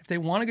good, if they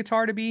want a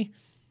guitar to be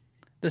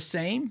the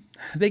same,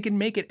 they can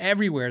make it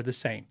everywhere the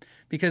same.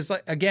 Because,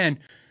 again,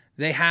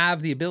 they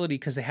have the ability,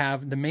 because they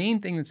have the main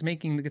thing that's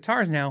making the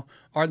guitars now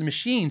are the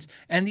machines.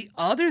 And the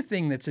other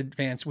thing that's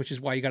advanced, which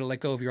is why you got to let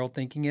go of your old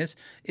thinking, is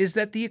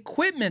that the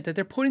equipment that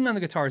they're putting on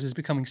the guitars is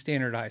becoming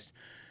standardized.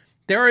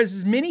 There are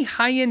as many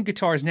high-end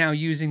guitars now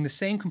using the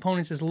same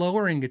components as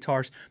lower-end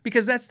guitars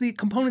because that's the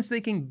components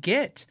they can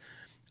get.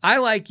 I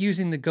like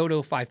using the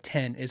Gotoh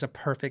 510 as a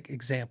perfect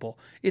example.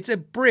 It's a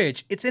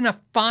bridge. It's in a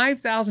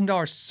 $5,000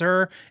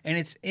 Suhr, and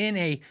it's in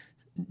a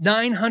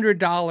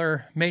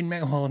 $900 made,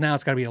 well, now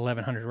it's got to be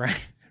 $1,100, right?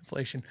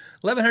 Inflation.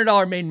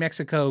 $1,100 made in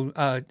Mexico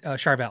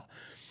Charvel.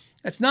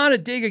 That's not a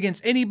dig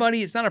against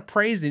anybody. It's not a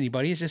praise to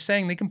anybody. It's just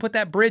saying they can put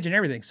that bridge and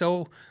everything.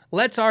 So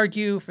let's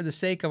argue, for the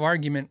sake of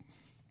argument,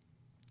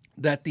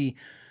 that the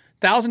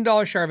 $1,000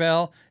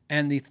 Charvel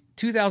and the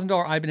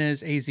 $2,000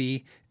 Ibanez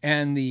AZ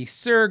and the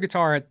Suhr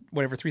guitar at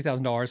whatever,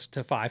 $3,000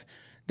 to $5,000,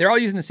 they're all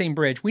using the same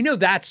bridge. We know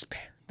that's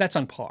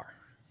on par.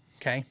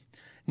 Okay.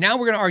 Now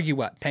we're going to argue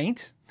what?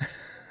 Paint?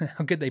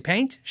 How good they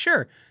paint?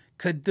 Sure.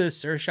 Could the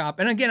Suhr shop,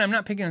 and again, I'm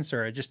not picking on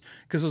Suhr just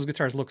because those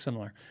guitars look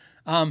similar.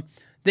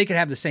 They could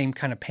have the same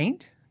kind of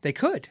paint. They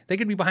could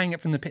be buying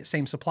it from the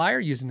same supplier,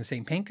 using the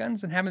same paint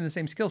guns and having the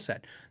same skill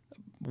set.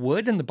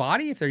 Wood in the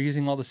body, if they're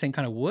using all the same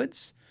kind of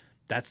woods,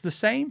 that's the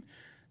same.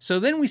 So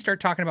then we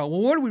start talking about,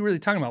 well, what are we really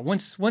talking about?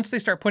 Once they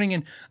start putting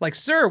in, like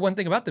Suhr, one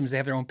thing about them is they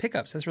have their own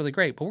pickups. That's really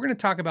great. But we're going to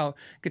talk about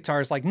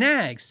guitars like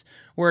Nags,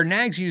 where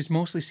Nags use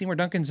mostly Seymour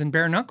Duncans and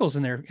bare knuckles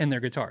in their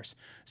guitars.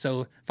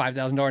 So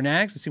 $5,000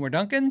 Nags with Seymour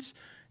Duncans.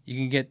 You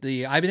can get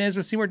the Ibanez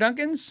with Seymour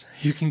Duncans.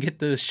 You can get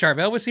the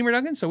Charvel with Seymour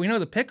Duncans. So we know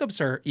the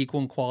pickups are equal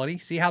in quality.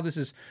 See how this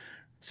is.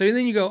 So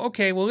then you go,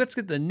 okay, well, let's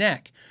get the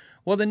neck.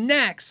 Well, the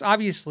necks,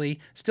 obviously,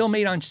 still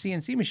made on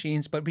CNC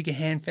machines, but we can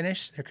hand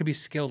finish. There could be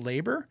skilled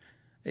labor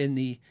in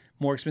the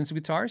more expensive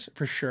guitars,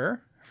 for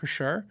sure.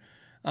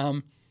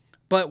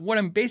 But what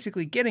I'm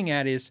basically getting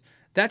at is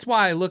that's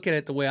why I look at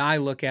it the way I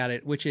look at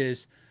it, which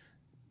is,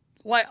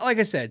 like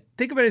I said,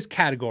 think of it as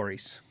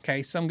categories.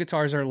 Okay, some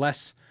guitars are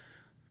less,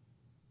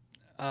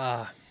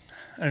 I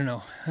don't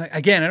know.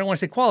 Again, I don't want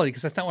to say quality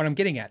because that's not what I'm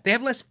getting at. They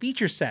have less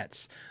feature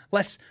sets.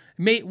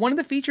 One of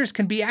the features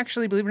can be,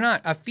 actually, believe it or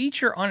not, a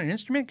feature on an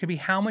instrument could be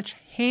how much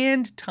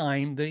hand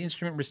time the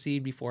instrument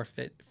received before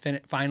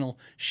final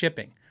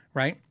shipping,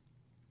 right?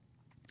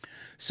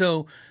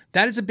 So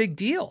that is a big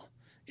deal.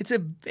 It's a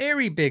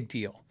very big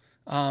deal.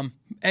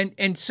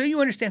 And so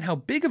you understand how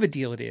big of a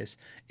deal it is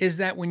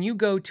that when you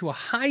go to a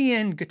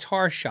high-end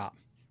guitar shop,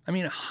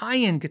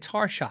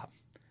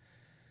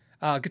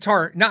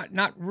 guitar,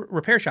 not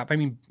repair shop, I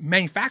mean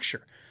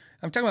manufacturer.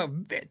 I'm talking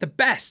about the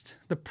best,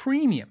 the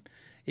premium.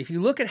 If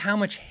you look at how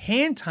much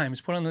hand time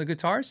is put on the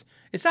guitars,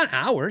 it's not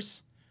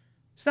hours.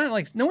 It's not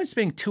like no one's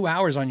spending 2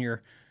 hours on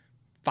your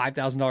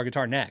 $5,000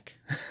 guitar neck.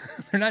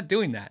 They're not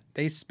doing that.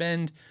 They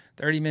spend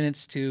 30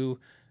 minutes to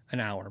an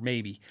hour,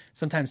 maybe,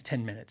 sometimes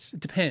 10 minutes. It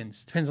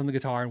depends on the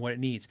guitar and what it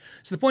needs.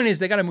 So the point is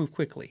they got to move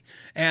quickly.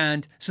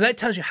 And so that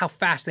tells you how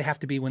fast they have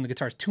to be when the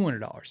guitar is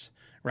 $200,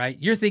 right?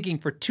 You're thinking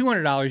for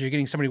 $200, you're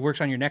getting somebody who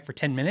works on your neck for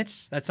 10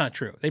 minutes. That's not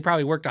true. They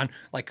probably worked on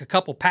like a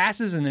couple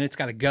passes and then it's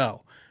got to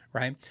go,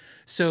 right?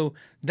 So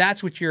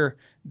that's what you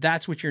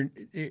got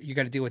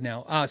to deal with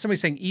now.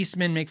 Somebody's saying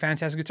Eastman make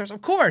fantastic guitars.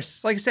 Of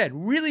course, like I said,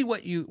 really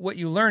what you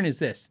learn is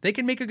this. They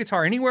can make a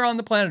guitar anywhere on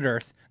the planet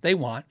Earth they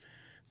want,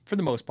 for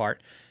the most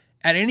part,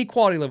 at any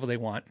quality level they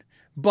want.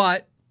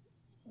 But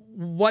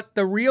what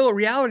the real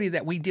reality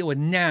that we deal with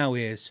now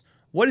is,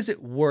 what is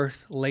it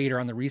worth later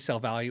on the resale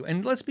value?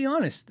 And let's be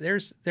honest,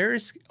 there's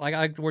like, I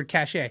like the word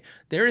cachet.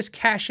 There is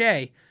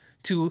cachet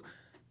to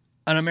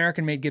an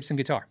American-made Gibson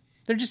guitar.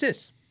 There just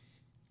is.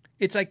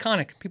 It's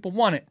iconic. People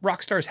want it.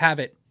 Rock stars have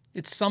it.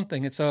 It's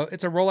something. It's a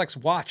Rolex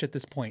watch at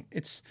this point.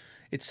 It's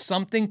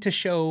something to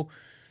show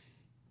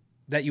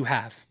that you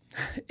have.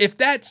 If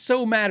that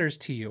so matters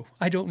to you,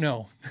 I don't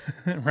know,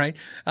 right?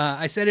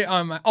 I said it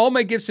on all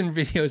my Gibson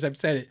videos. I've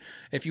said it.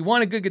 If you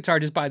want a good guitar,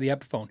 just buy the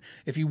Epiphone.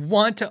 If you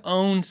want to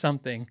own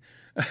something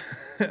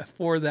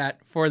for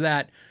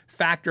that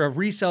factor of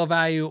resale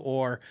value,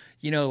 or,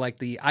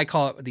 like I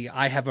call it the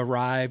I have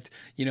arrived,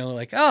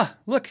 like,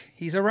 look,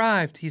 he's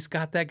arrived. He's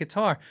got that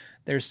guitar.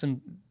 There's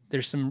some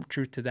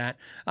truth to that.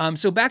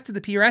 So back to the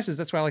PRSs.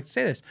 That's why I like to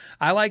say this.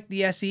 I like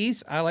the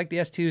SEs, I like the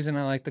S2s, and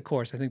I like the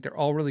Cores. I think they're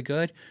all really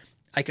good.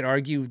 I could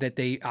argue that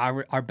they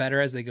are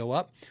better as they go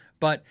up,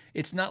 but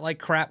it's not like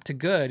crap to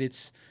good.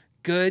 It's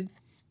good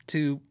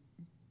to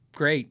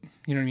great.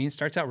 You know what I mean? It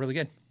starts out really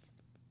good.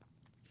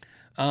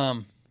 A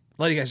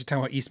lot of you guys are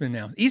talking about Eastman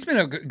now. Eastman,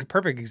 a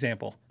perfect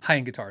example.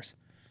 High-end guitars.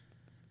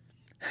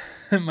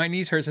 My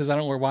niece hurts, says I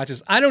don't wear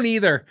watches. I don't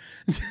either.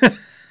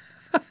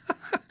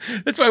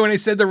 That's why when I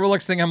said the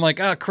Rolex thing, I'm like,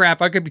 oh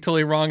crap, I could be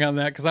totally wrong on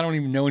that because I don't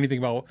even know anything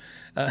about.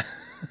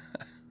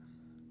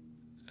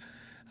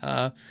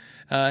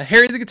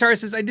 Harry the guitarist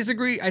says, I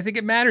disagree. I think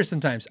it matters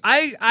sometimes.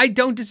 I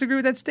don't disagree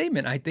with that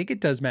statement. I think it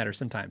does matter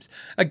sometimes.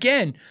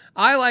 Again,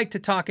 I like to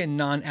talk in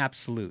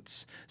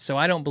non-absolutes. So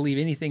I don't believe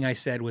anything I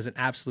said was an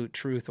absolute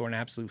truth or an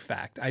absolute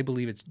fact. I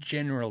believe it's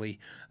generally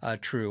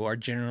true, or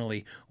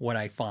generally what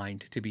I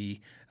find to be,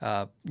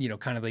 kind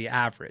of the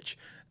average.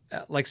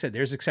 Like I said,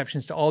 there's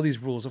exceptions to all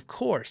these rules. Of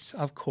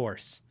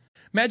course.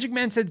 Magic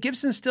Man said,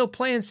 Gibsons still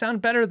play and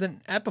sound better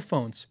than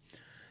Epiphones.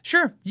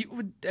 Sure.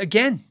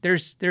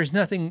 There's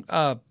nothing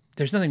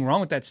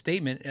wrong with that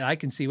statement I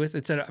can see with.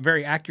 It's a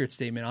very accurate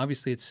statement.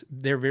 Obviously,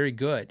 they're very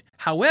good.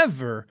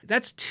 However,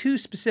 that's too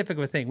specific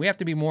of a thing. We have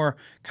to be more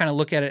kind of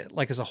look at it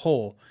like as a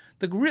whole.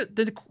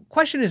 The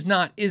question is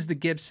not, is the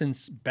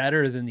Gibsons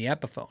better than the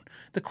Epiphone?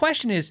 The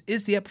question is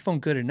the Epiphone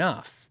good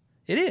enough?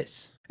 It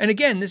is. And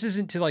again, this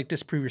isn't to like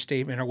disprove your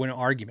statement or win an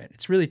argument.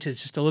 It's really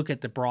just to look at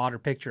the broader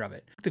picture of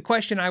it. The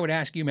question I would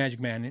ask you, Magic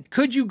Man,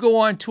 could you go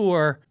on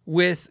tour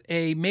with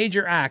a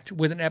major act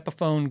with an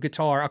Epiphone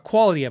guitar, a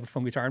quality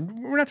Epiphone guitar?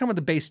 And we're not talking about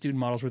the bass student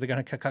models where they're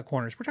going to cut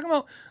corners. We're talking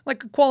about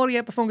like a quality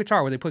Epiphone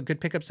guitar where they put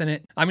good pickups in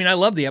it. I mean, I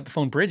love the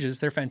Epiphone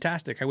bridges. They're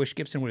fantastic. I wish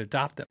Gibson would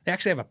adopt them. They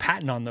actually have a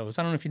patent on those.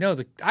 I don't know if you know.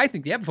 I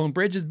think the Epiphone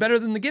bridge is better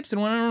than the Gibson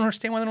one. I don't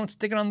understand why they don't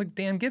stick it on the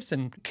damn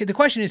Gibson. The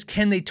question is,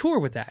 can they tour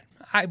with that?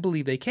 I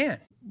believe they can.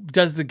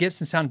 Does the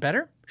Gibson sound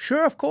better?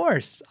 Sure, of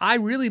course. I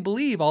really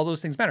believe all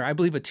those things matter. I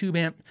believe a tube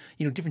amp,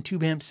 different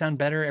tube amps sound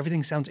better.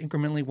 Everything sounds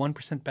incrementally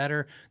 1%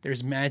 better.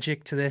 There's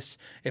magic to this.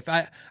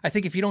 I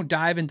think if you don't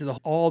dive into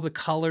all the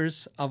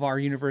colors of our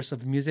universe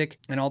of music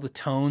and all the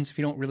tones, if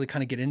you don't really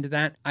kind of get into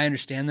that, I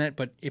understand that.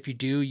 But if you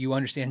do, you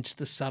understand just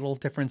the subtle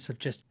difference of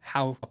just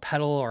how a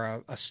pedal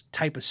or a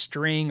type of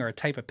string or a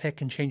type of pick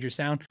can change your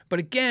sound. But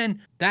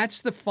again, that's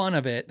the fun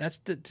of it. That's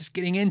just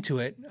getting into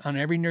it on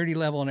every nerdy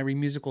level and every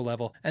musical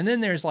level. And then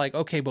there's like,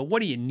 okay, but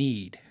what do you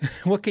need?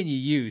 What can you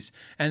use?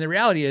 And the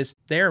reality is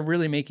they're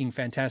really making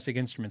fantastic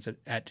instruments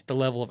at the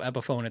level of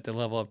Epiphone, at the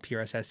level of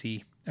PRS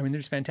SE. I mean, they're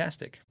just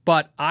fantastic.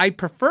 But I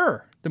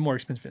prefer the more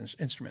expensive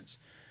instruments.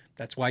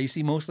 That's why you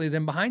see mostly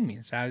them behind me.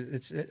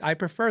 I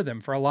prefer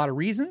them for a lot of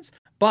reasons,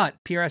 but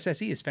PRS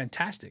SE is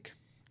fantastic.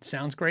 It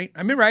sounds great. I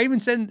remember I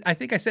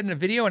think I said in a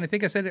video, and I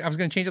think I said I was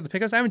going to change out the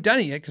pickups. I haven't done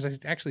it yet because I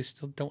actually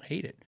still don't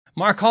hate it.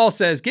 Mark Hall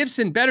says,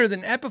 Gibson better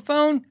than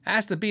Epiphone?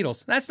 Ask the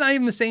Beatles. That's not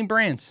even the same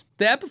brands.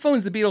 The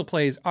Epiphones the Beatles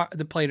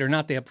played are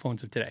not the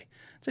Epiphones of today.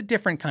 It's a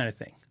different kind of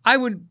thing. I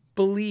would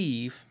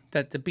believe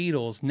that the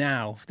Beatles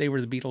now, if they were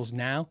the Beatles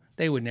now,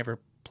 they would never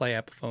play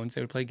Epiphones.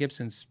 They would play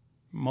Gibsons,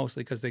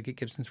 mostly because they get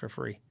Gibsons for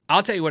free.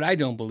 I'll tell you what I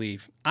don't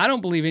believe. I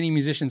don't believe any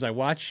musicians I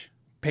watch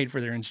paid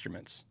for their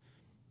instruments.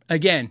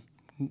 Again,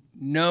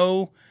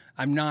 no,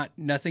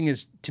 nothing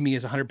is to me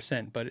is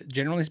 100%, but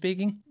generally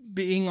speaking,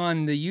 being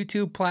on the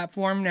YouTube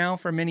platform now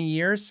for many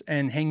years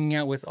and hanging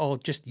out with all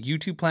just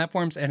YouTube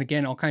platforms and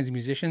again, all kinds of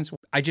musicians,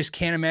 I just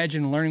can't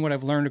imagine learning what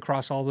I've learned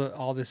across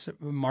all this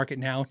market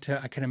now.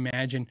 I can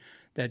imagine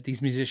that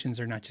these musicians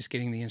are not just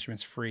getting the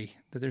instruments free,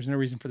 that there's no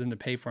reason for them to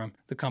pay for them.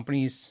 The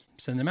companies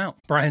send them out.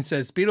 Brian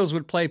says Beatles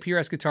would play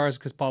PRS guitars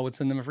because Paul would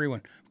send them a free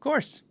one. Of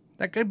course,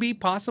 that could be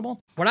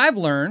possible. What I've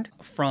learned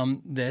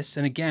from this,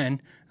 and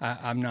again,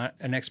 I'm not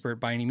an expert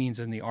by any means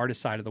in the artist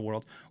side of the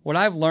world. What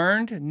I've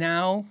learned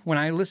now when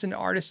I listen to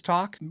artists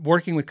talk,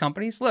 working with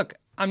companies, look,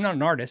 I'm not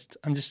an artist.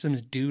 I'm just some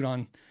dude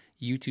on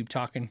YouTube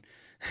talking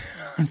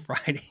on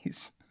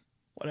Fridays.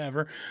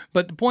 Whatever.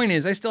 But the point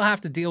is, I still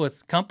have to deal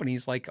with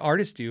companies like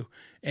artists do.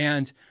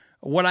 And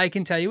what I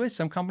can tell you is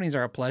some companies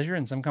are a pleasure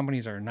and some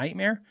companies are a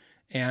nightmare.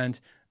 And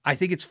I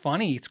think it's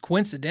funny. It's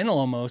coincidental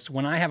almost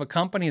when I have a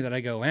company that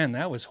I go, man,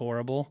 that was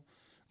horrible.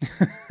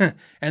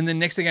 And then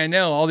next thing I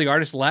know, all the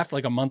artists left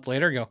like a month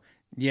later go,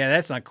 yeah,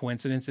 that's not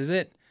coincidence, is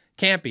it?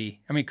 Can't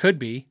be. I mean, it could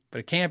be, but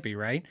it can't be,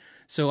 right?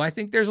 So I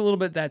think there's a little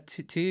bit of that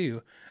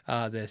to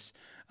this.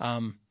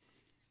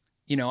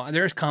 You know,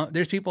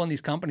 there's people in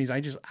these companies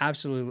I just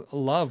absolutely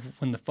love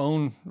when the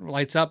phone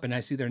lights up and I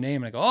see their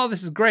name and I go, oh,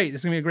 this is great.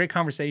 This is going to be a great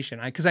conversation.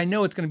 Because I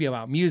know it's going to be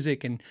about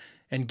music and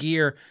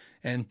gear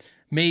and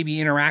maybe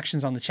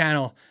interactions on the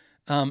channel.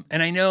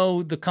 And I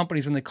know the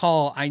companies, when they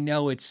call, I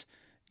know it's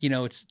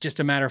just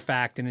a matter of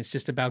fact and it's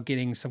just about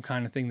getting some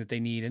kind of thing that they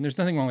need. And there's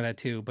nothing wrong with that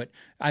too. But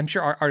I'm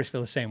sure our artists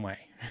feel the same way.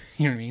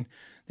 You know what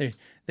I mean?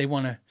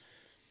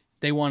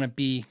 They want to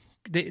be...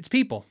 It's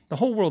people. The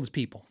whole world is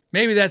people.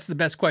 Maybe that's the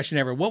best question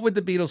ever. What would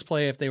the Beatles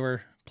play if they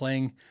were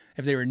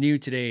new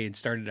today and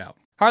started out?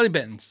 Harley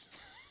Benton's.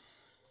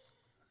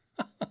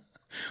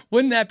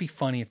 Wouldn't that be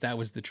funny if that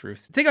was the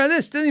truth? Think about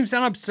this. It doesn't even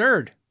sound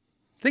absurd.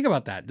 Think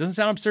about that. It doesn't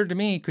sound absurd to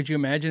me. Could you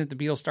imagine if the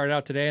Beatles started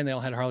out today and they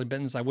all had Harley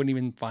Benton's? I wouldn't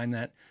even find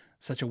that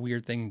such a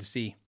weird thing to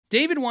see.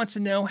 David wants to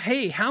know,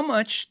 hey, how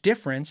much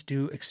difference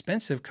do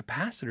expensive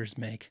capacitors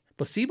make?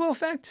 Placebo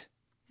effect?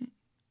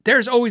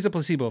 There's always a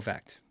placebo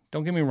effect.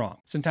 Don't get me wrong.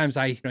 Sometimes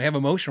I have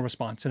emotional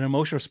response, and an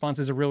emotional response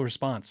is a real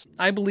response.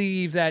 I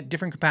believe that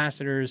different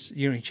capacitors,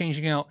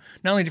 changing out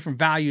not only different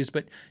values,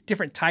 but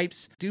different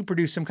types do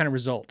produce some kind of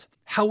result.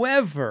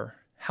 However,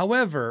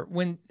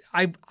 when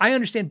I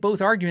understand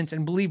both arguments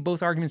and believe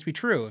both arguments to be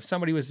true. If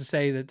somebody was to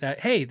say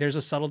that, hey, there's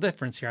a subtle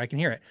difference here, I can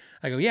hear it.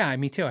 I go, yeah,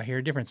 me too. I hear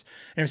a difference.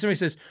 And if somebody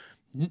says,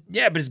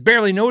 yeah, but it's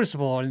barely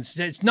noticeable and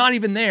it's not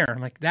even there, I'm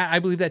like, that I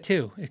believe that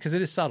too, because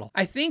it is subtle.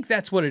 I think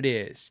that's what it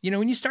is.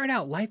 When you start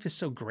out, life is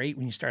so great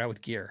when you start out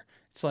with gear.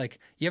 It's like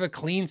you have a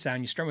clean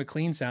sound, you start with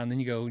clean sound, then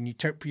you go and you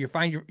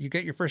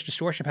get your first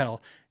distortion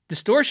pedal.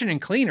 Distortion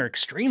and clean are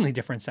extremely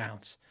different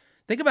sounds.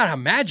 Think about how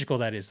magical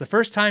that is. The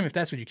first time, if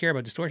that's what you care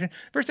about, distortion,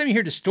 first time you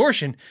hear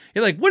distortion,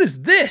 you're like, what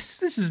is this?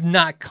 This is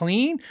not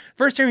clean.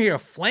 First time you hear a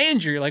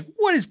flanger, you're like,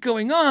 what is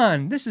going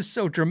on? This is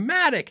so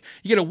dramatic.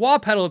 You get a wah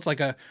pedal, it's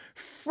like a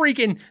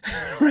freaking,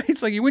 right?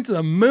 It's like you went to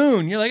the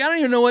moon. You're like, I don't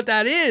even know what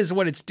that is,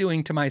 what it's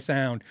doing to my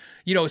sound.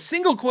 A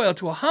single coil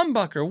to a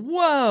humbucker.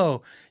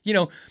 Whoa.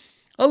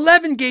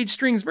 11 gauge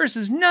strings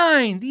versus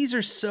 9. These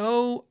are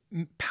so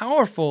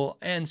powerful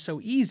and so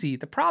easy.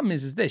 The problem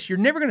is this, you're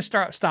never going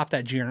to stop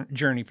that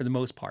journey for the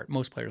most part.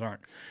 Most players aren't.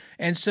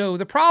 And so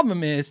the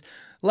problem is,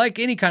 like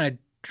any kind of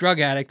drug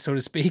addict, so to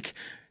speak,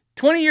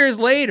 20 years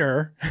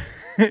later,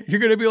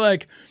 you're going to be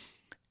like,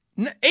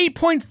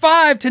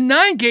 8.5 to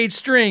 9 gauge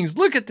strings.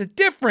 Look at the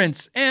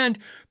difference. And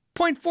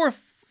 0.447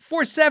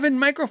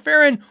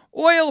 microfarad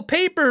oil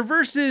paper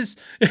versus,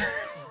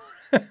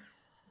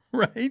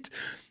 right?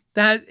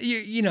 That,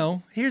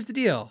 here's the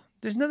deal.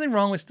 There's nothing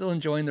wrong with still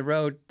enjoying the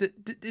road.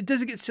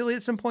 Does it get silly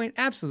at some point?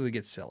 Absolutely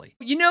gets silly.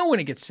 You know when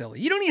it gets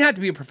silly. You don't even have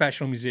to be a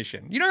professional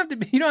musician. You don't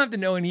have to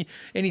know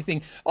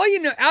anything. All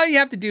you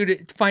have to do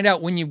to find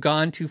out when you've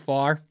gone too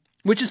far,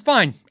 which is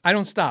fine. I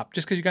don't stop.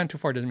 Just because you've gone too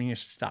far doesn't mean you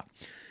should stop.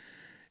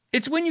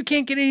 It's when you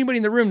can't get anybody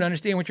in the room to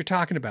understand what you're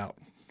talking about,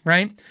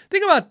 right?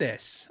 Think about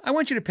this. I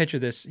want you to picture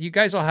this. You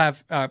guys all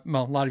have, a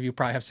lot of you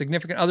probably have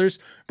significant others,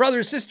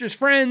 brothers, sisters,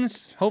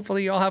 friends.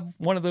 Hopefully you all have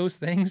one of those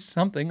things,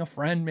 something, a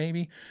friend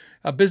maybe,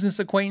 a business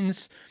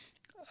acquaintance,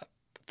 a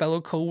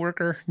fellow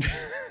coworker.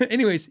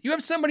 Anyways, you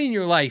have somebody in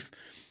your life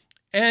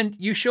and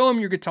you show them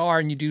your guitar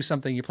and you do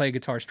something, you play a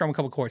guitar, strum a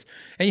couple chords,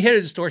 and you hit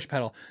a distortion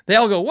pedal. They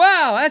all go,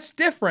 wow, that's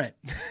different.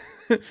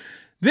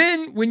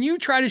 Then when you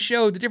try to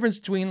show the difference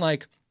between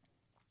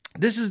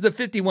this is the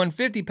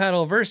 5150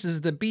 pedal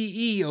versus the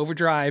BE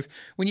overdrive.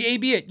 When you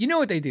AB it, you know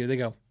what they do. They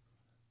go,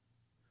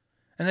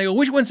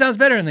 which one sounds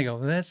better? And they go,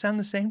 well, that sounds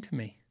the same to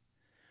me.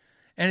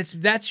 And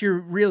that's your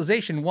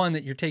realization, one,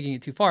 that you're taking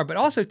it too far, but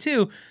also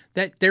two,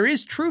 that there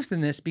is truth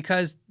in this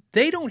because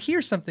they don't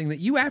hear something that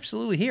you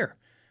absolutely hear,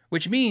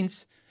 which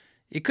means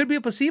it could be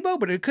a placebo,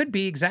 but it could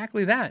be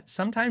exactly that.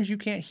 Sometimes you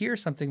can't hear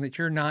something that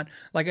you're not,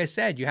 like I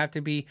said, you have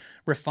to be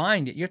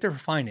refined. You have to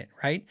refine it,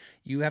 right?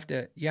 You have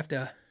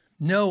to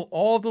know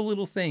all the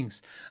little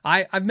things.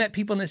 I've met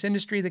people in this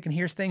industry that can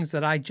hear things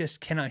that I just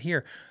cannot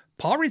hear.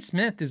 Paul Reed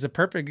Smith is a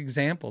perfect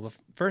example. The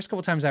first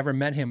couple times I ever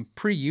met him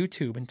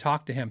pre-YouTube and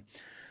talked to him,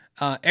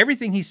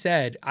 everything he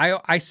said,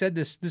 I said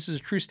this is a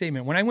true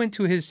statement. When I went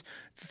to his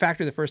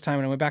factory the first time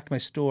and I went back to my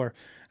store,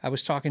 I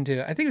was talking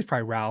to, I think it was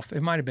probably Ralph.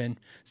 It might have been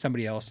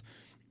somebody else.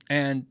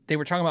 And they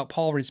were talking about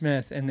Paul Reed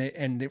Smith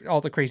and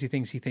all the crazy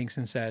things he thinks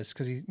and says.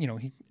 Because he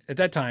at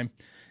that time,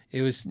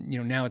 it was,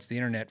 now it's the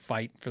internet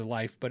fight for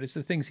life, but it's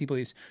the things he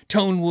believes.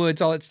 Tone Woods,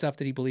 all that stuff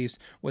that he believes,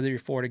 whether you're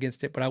for it or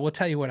against it. But I will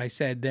tell you what I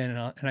said then,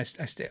 and I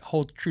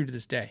hold true to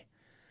this day.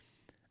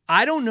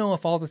 I don't know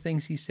if all the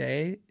things he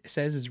says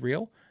is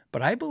real,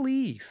 but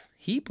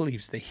he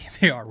believes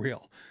they are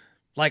real.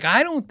 Like,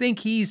 I don't think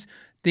he's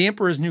the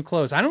emperor's new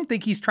clothes. I don't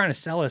think he's trying to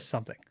sell us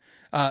something,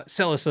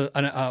 sell us a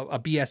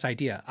BS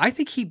idea. I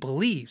think he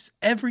believes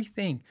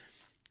everything.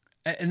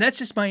 And that's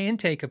just my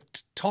intake of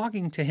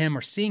talking to him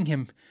or seeing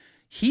him.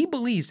 He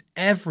believes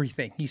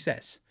everything he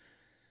says.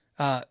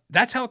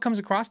 That's how it comes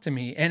across to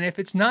me. And if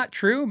it's not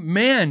true,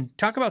 man,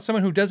 talk about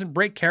someone who doesn't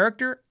break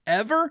character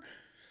ever.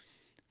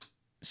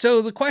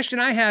 So the question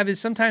I have is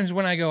sometimes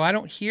when I go, I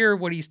don't hear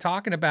what he's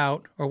talking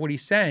about or what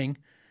he's saying,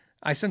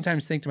 I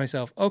sometimes think to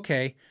myself,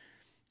 okay,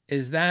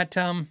 is that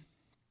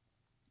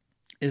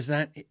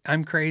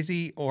I'm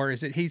crazy or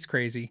is it he's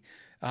crazy?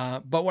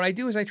 But what I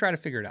do is I try to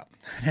figure it out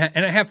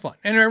and I have fun.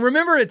 And I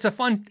remember it's a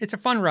fun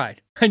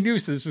ride. I knew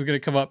this was going to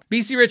come up.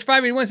 BC Rich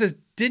 581 says,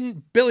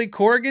 didn't Billy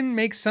Corgan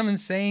make some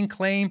insane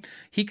claim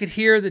he could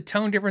hear the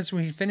tone difference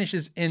when he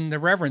finishes in the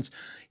reverence?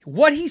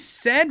 What he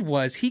said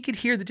was he could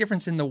hear the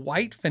difference in the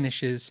white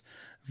finishes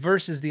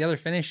versus the other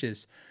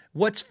finishes.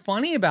 What's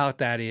funny about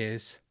that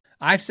is,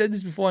 I've said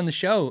this before on the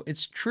show.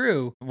 It's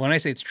true. When I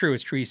say it's true.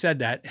 He said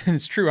that. And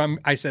it's true.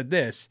 I said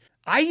this.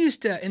 I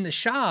used to, in the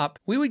shop,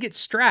 we would get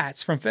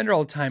Strats from Fender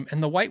all the time,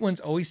 and the white ones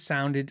always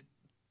sounded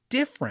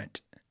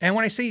different. And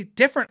when I say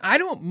different, I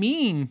don't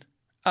mean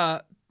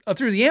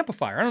through the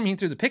amplifier. I don't mean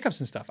through the pickups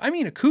and stuff. I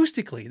mean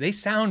acoustically. They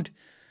sound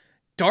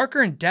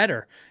darker and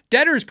deader.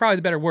 Deader is probably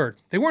the better word.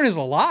 They weren't as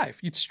alive.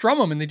 You'd strum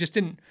them, and they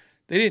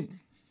didn't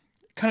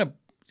kind of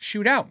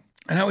shoot out.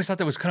 And I always thought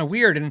that was kind of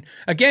weird. And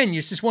again,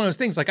 it's just one of those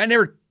things. Like, I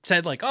never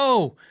said like,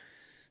 oh,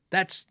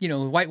 that's,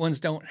 white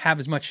ones don't have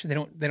as much, they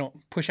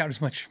don't push out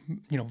as much,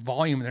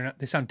 volume.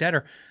 They sound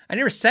deader. I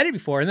never said it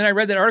before. And then I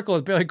read that article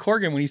of Billy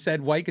Corgan when he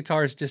said white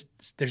guitars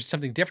there's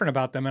something different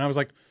about them. And I was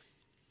like,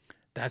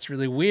 that's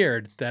really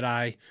weird that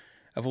I've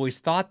always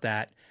thought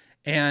that.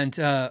 And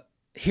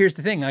here's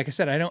the thing. Like I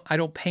said, I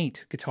don't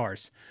paint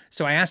guitars.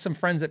 So I asked some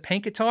friends that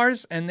paint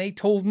guitars and they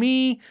told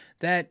me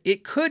that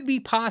it could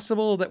be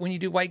possible that when you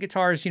do white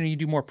guitars, you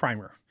do more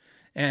primer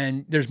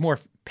and there's more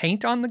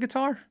paint on the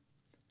guitar.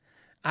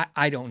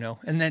 I don't know.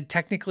 And then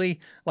technically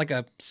like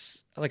a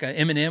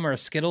M&M or a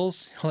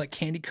Skittles, like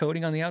candy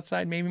coating on the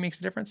outside maybe makes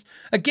a difference.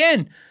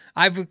 Again,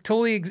 I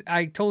totally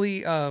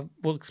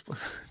will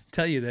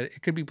tell you that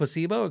it could be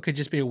placebo. It could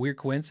just be a weird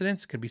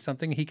coincidence. It could be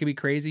something. He could be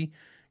crazy.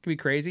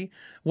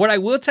 What I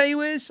will tell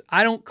you is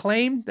I don't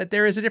claim that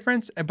there is a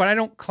difference, but I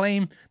don't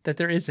claim that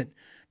there isn't,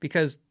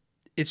 because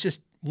it's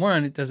just,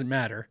 one, it doesn't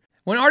matter.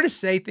 When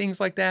artists say things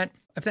like that,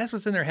 if that's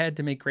what's in their head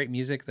to make great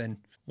music, then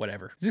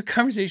whatever. These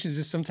conversations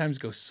just sometimes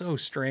go so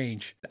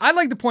strange. I'd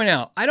like to point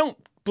out, I don't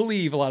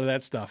believe a lot of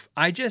that stuff.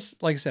 I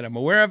just, like I said, I'm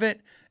aware of it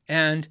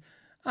and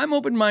I'm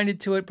open-minded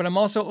to it, but I'm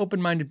also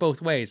open-minded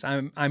both ways.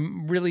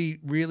 I'm really,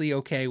 really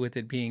okay with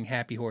it being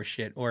happy horse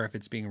shit, or if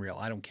it's being real.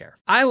 I don't care.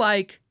 I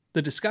like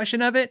the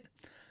discussion of it.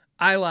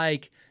 I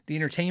like the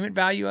entertainment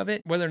value of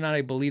it, whether or not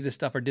I believe this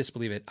stuff or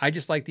disbelieve it. I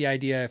just like the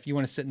idea if you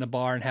want to sit in the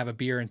bar and have a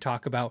beer and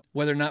talk about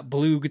whether or not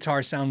blue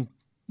guitars sound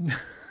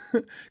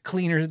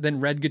cleaner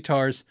than red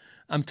guitars,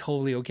 I'm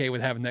totally okay with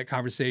having that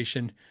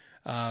conversation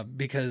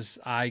because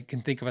I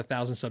can think of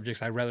 1,000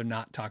 subjects I'd rather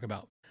not talk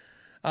about.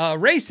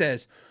 Ray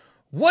says,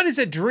 what is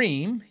a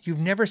dream you've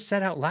never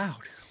said out loud?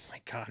 Oh my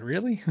God,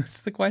 really?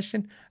 That's the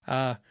question.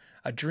 A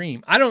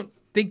dream. I don't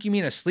think you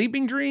mean a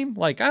sleeping dream?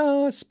 Like,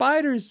 oh,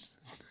 spiders,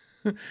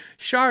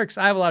 sharks.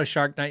 I have a lot of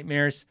shark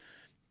nightmares.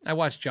 I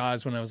watched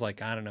Jaws when I was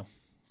like, I don't know,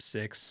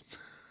 6.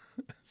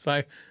 So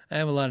I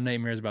have a lot of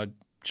nightmares about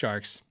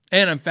sharks.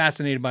 And I'm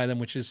fascinated by them,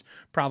 which is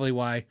probably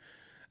why.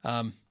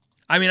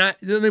 Let me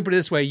put it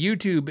this way.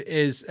 YouTube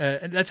is,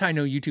 that's how I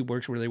know YouTube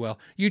works really well.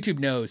 YouTube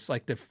knows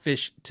like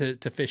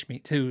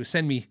to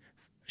send me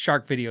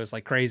shark videos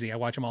like crazy. I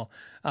watch them all.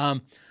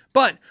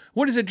 But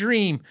what is a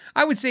dream?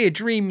 I would say a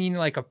dream meaning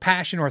like a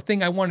passion or a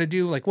thing I want to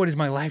do. Like, what is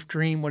my life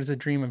dream? What is a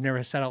dream I've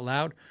never said out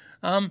loud?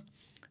 I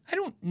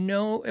don't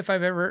know if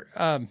I've ever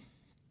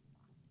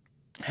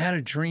had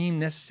a dream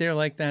necessarily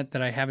like that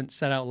I haven't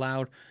said out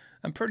loud.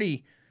 I'm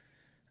pretty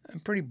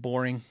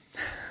boring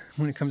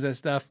when it comes to that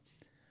stuff.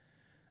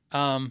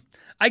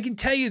 I can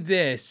tell you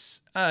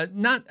this,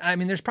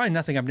 there's probably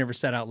nothing I've never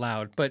said out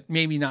loud, but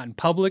maybe not in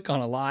public on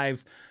a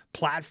live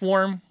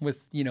platform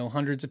with,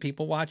 hundreds of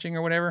people watching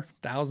or whatever,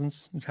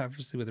 thousands,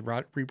 obviously with the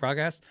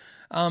rebroadcast.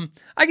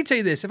 I can tell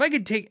you this,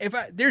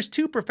 there's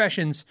 2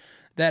 professions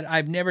that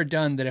I've never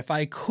done that if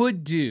I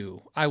could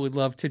do, I would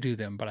love to do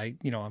them, but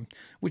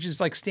which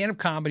is like stand-up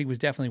comedy was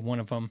definitely one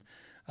of them.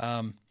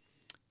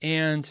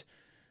 And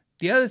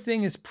The other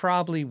thing is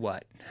probably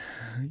what?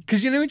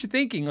 Because you know what you're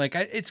thinking. Like,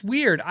 it's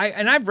weird.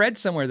 I've read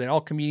somewhere that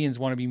all comedians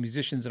want to be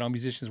musicians and all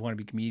musicians want to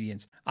be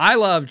comedians. I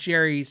love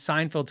Jerry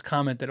Seinfeld's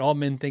comment that all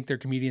men think they're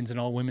comedians and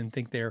all women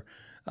think they're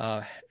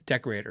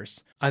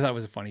decorators. I thought it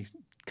was a funny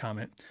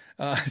comment.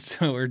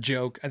 Or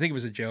joke. I think it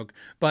was a joke.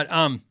 But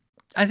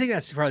I think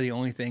that's probably the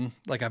only thing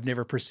like I've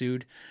never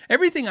pursued.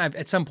 Everything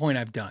at some point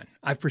I've done.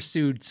 I've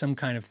pursued some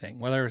kind of thing.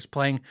 Whether it's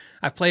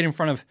I've played in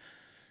front of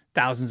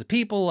thousands of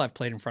people. I've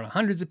played in front of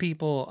hundreds of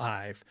people.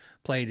 I've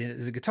played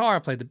as a guitar.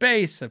 I've played the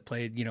bass. I've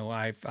played,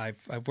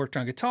 I've worked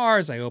on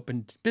guitars. I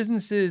opened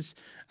businesses.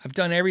 I've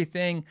done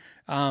everything.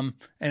 And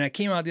I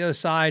came out the other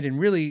side and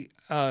really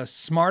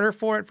smarter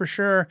for it for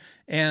sure.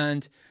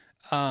 And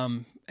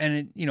some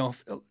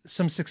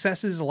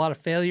successes, a lot of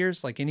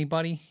failures, like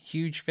anybody,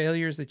 huge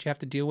failures that you have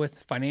to deal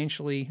with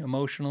financially,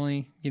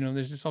 emotionally.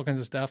 There's just all kinds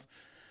of stuff.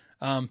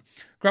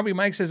 Grumpy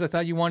Mike says, I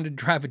thought you wanted to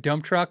drive a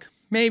dump truck.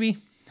 Maybe.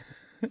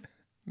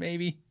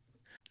 Maybe.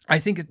 I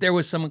think that there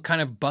was some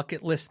kind of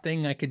bucket list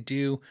thing I could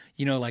do,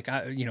 like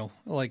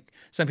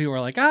some people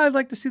were like, I'd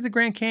like to see the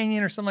Grand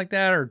Canyon or something like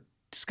that, or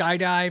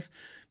skydive.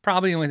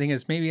 Probably the only thing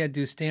is maybe I'd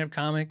do stand-up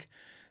comic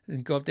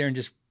and go up there and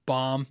just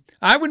bomb.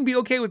 I wouldn't be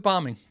okay with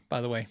bombing,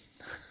 by the way.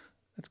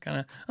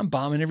 I'm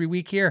bombing every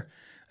week here.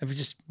 I've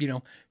just,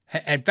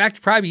 in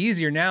fact, probably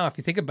easier now if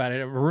you think about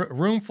it. A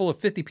room full of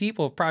 50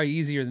 people, probably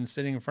easier than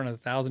sitting in front of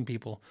 1,000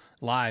 people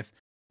live.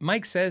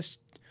 Mike says,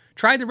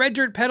 tried the Red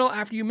Dirt pedal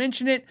after you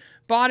mentioned it,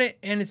 bought it,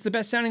 and it's the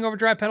best sounding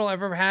overdrive pedal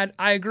I've ever had.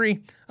 I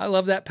agree. I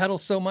love that pedal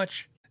so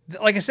much.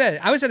 Like I said,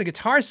 I was at a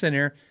Guitar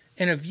Center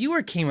and a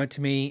viewer came up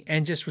to me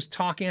and just was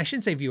talking. I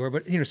shouldn't say viewer,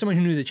 but someone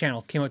who knew the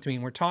channel came up to me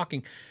and we're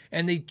talking,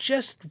 and they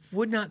just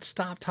would not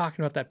stop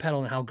talking about that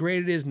pedal and how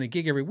great it is, and they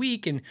gig every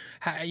week, and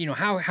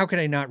how could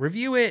I not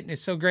review it? And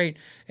it's so great.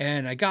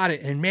 And I got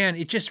it, and man,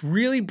 it just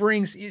really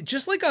brings,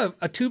 just like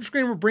a Tube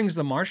Screamer brings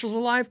the Marshalls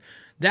alive,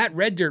 that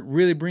Red Dirt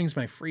really brings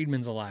my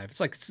Friedmans alive. It's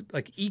like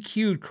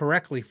EQ'd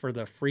correctly for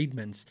the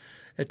Friedmans.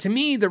 To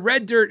me, the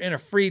Red Dirt and a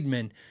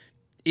Friedman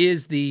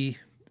is the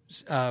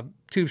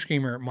Tube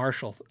Screamer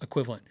Marshall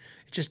equivalent.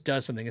 It just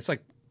does something. It's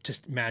like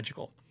just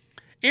magical.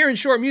 Aaron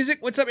Short Music.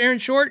 What's up, Aaron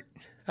Short?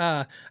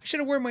 I should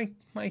have worn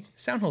my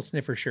Soundhole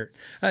Sniffer shirt.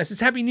 It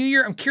says, Happy New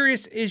Year. I'm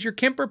curious, is your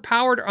Kemper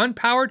powered or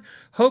unpowered?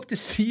 Hope to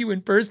see you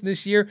in person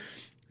this year.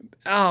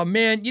 Oh,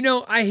 man.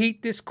 I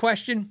hate this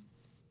question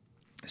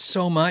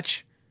so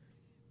much.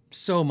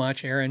 So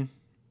much, Aaron.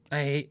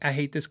 I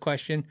hate this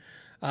question.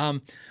 I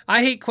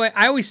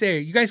always say,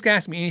 you guys can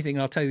ask me anything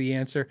and I'll tell you the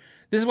answer.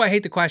 This is why I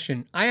hate the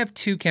question. I have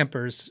two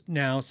Kempers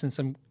now since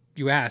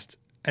you asked,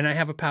 and I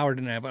have a powered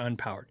and I have an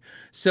unpowered.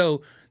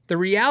 So the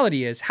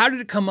reality is, how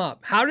did it come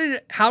up? How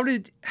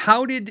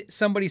did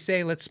somebody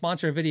say, let's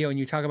sponsor a video and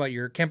you talk about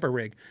your Kemper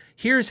rig?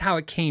 Here's how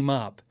it came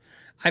up.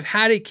 I've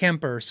had a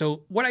Kemper.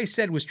 So what I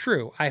said was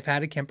true. I've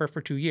had a Kemper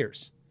for 2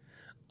 years,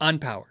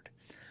 unpowered.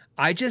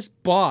 I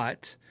just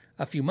bought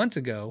a few months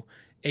ago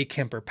a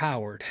Kemper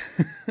powered.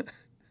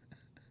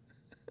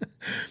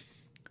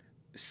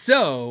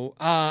 So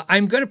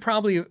I'm going to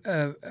probably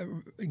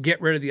get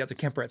rid of the other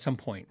Kemper at some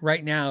point.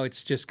 Right now,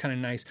 it's just kind of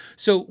nice.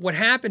 So what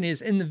happened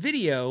is in the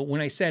video,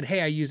 when I said,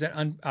 hey, I use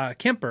that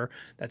Kemper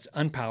that's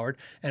unpowered,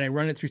 and I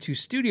run it through 2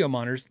 studio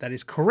monitors, that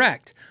is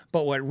correct.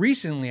 But what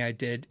recently I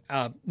did,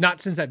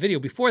 not since that video,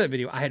 before that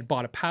video, I had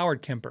bought a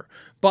powered Kemper.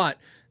 But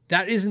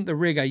that isn't the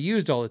rig I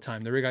used all the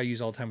time. The rig I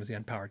used all the time was the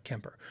unpowered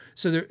Kemper.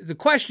 So the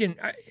question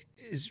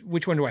is,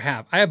 which one do I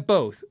have? I have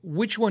both.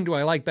 Which one do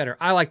I like better?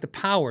 I like the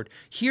powered.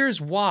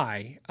 Here's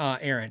why,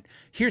 Aaron.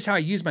 Here's how I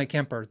use my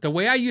Kemper. The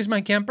way I use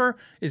my Kemper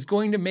is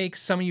going to make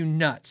some of you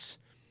nuts.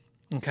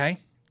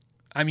 Okay?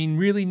 I mean,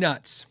 really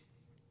nuts.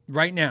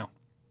 Right now.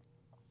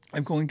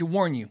 I'm going to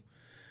warn you.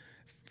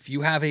 If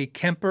you have a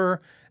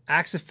Kemper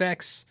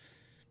Axe-Fx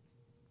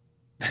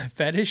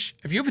fetish,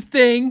 if you have a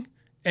thing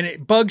and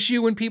it bugs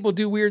you when people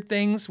do weird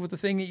things with the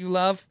thing that you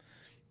love,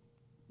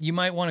 you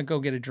might want to go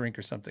get a drink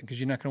or something, because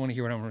you're not going to want to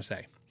hear what I'm going to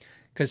say.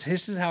 Because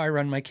this is how I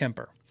run my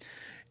Kemper.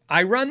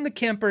 I run the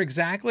Kemper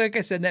exactly like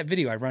I said in that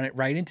video. I run it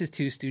right into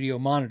 2 studio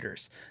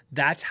monitors.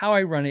 That's how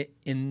I run it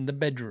in the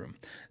bedroom.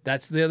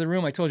 That's the other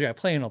room I told you I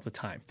play in all the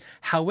time.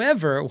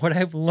 However, what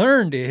I've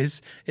learned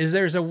is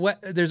there's a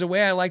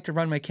way I like to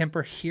run my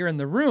Kemper here in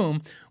the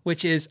room,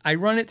 which is I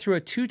run it through a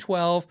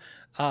 212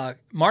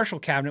 Marshall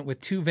cabinet with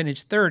 2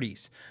 vintage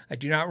 30s. I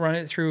do not run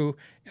it through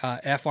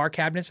FR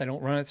cabinets. I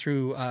don't run it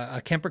through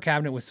a Kemper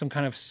cabinet with some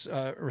kind of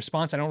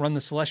response. I don't run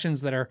the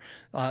Celestions that are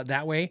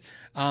that way.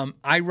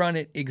 I run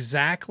it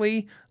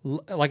exactly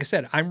like I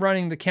said. I'm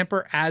running the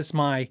Kemper as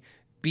my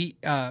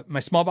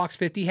small box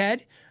 50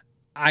 head.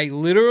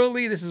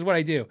 This is what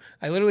I do.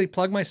 I literally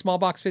plug my small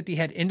box 50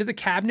 head into the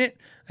cabinet.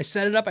 I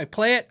set it up. I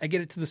play it. I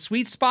get it to the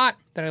sweet spot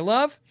that I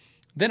love.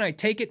 Then I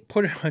take it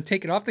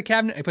off the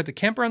cabinet. I put the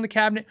Kemper on the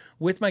cabinet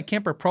with my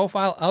Kemper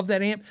profile of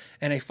that amp,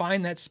 and I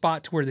find that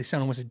spot to where the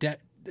sound was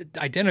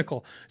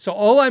identical. So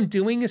all I'm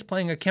doing is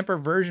playing a Kemper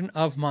version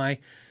of my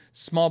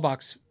small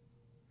box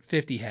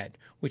 50 head,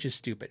 which is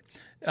stupid.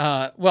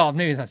 Well,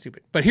 maybe it's not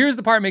stupid, but here's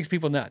the part that makes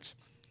people nuts.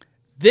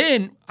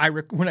 Then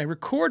when I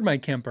record my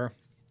Kemper,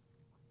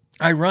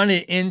 I run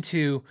it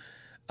into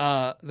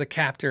the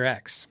Captor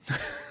X.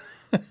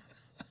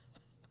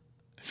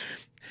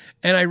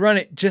 And I run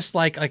it just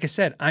like I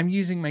said, I'm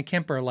using my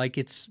Kemper like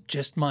it's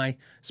just my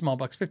Small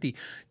Box 50.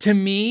 To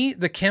me,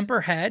 the Kemper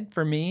head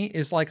for me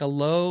is like a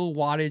low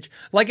wattage.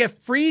 Like if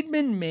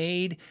Friedman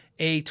made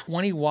a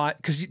 20 watt,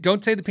 because you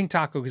don't say the Pink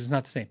Taco because it's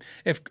not the same.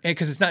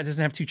 Because it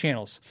doesn't have two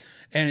channels,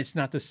 and it's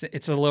not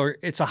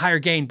it's a higher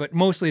gain, but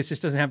mostly it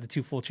just doesn't have the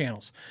two full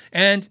channels.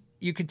 And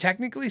you could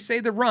technically say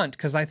the Runt,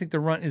 because I think the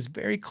Runt is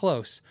very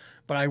close,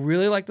 but I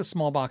really like the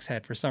small box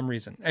head for some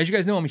reason. As you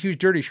guys know, I'm a huge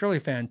Dirty Shirley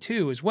fan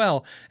too, as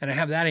well, and I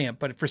have that amp,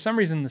 but for some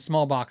reason, the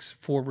small box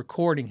for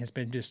recording has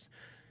been just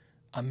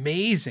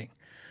amazing.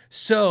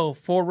 So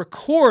for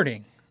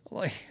recording,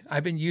 like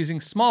I've been using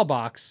small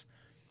box,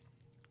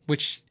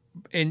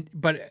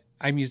 but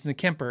I'm using the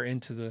Kemper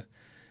into the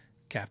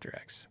Captor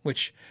X,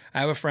 which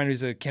I have a friend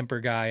who's a Kemper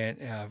guy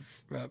and,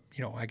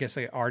 I guess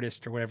an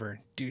artist or whatever.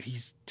 Dude,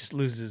 he's just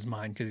loses his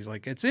mind because he's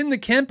like, it's in the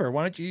Kemper.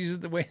 Why don't you use it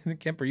the way in the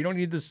Kemper? You don't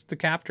need the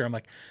Captor. I'm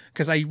like,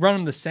 because I run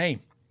them the same.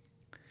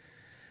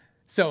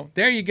 So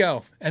there you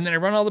go. And then I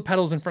run all the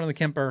pedals in front of the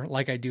Kemper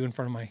like I do in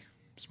front of my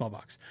small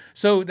box.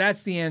 So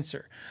that's the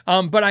answer.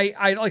 But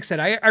I like I said,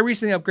 I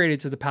recently upgraded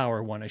to the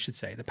power one, I should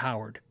say, the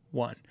powered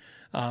one.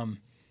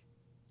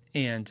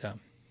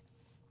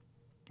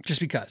 Just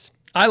because.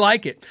 I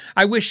like it.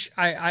 I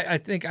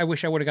think I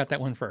wish I would have got that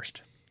one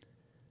first.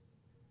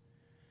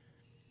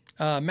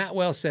 Matt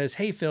Wells says,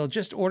 "Hey Phil,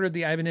 just ordered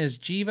the Ibanez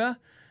Jiva,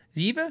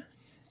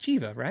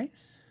 right?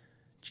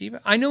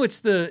 Jiva. I know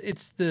it's Jiva.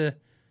 It's the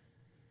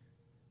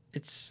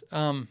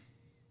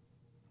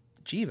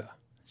Jiva.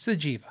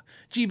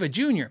 Jiva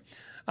Junior.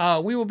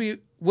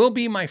 Will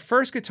be my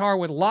first guitar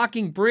with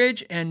locking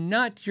bridge and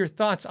nut. Your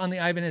thoughts on the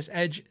Ibanez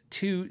Edge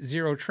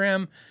 2.0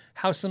 trim?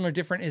 How similar,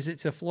 different is it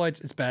to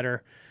Floyd's? It's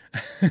better."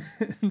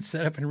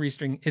 Setup and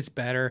restring, it's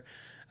better.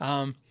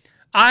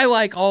 I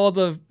like all of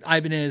the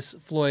Ibanez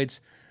Floyds,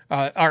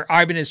 or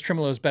Ibanez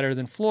tremolos better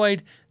than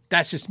Floyd.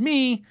 That's just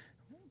me.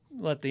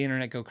 Let the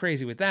internet go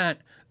crazy with that.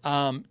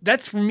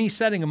 That's for me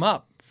setting them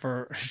up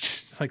for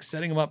just like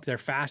setting them up there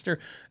faster.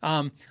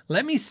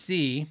 Let me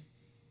see.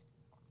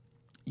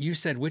 You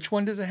said which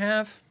one does it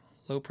have?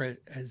 Low press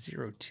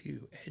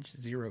 02, Edge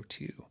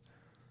 02.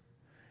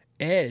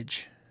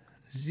 Edge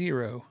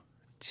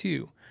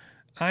 02.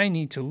 I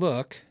need to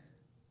look.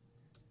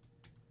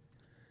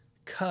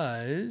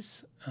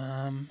 Because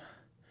Ibanez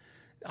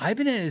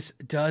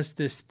does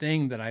this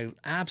thing that I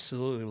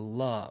absolutely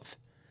love.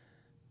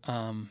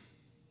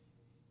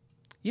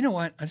 You know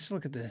what? I just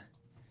look at the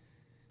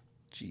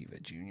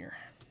Jiva Junior.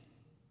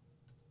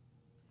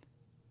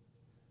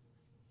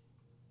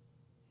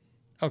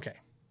 Okay.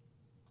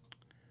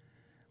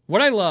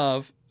 What I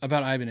love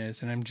about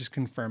Ibanez, and I'm just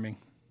confirming,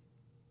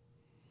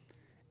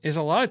 is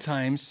a lot of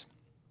times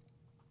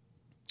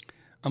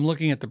I'm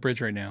looking at the bridge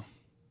right now.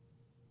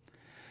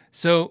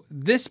 So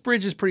this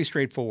bridge is pretty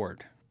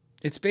straightforward.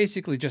 It's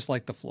basically just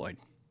like the Floyd.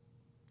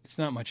 It's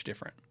not much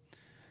different.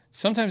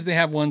 Sometimes they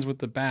have ones with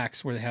the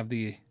backs where they have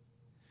the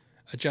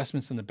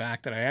adjustments in the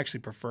back that I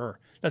actually prefer.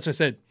 That's what I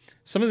said.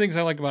 Some of the things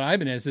I like about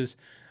Ibanez is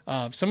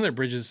some of their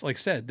bridges, like I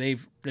said,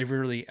 they've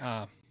really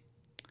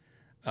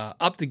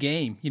upped the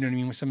game. You know what I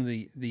mean, with some of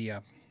the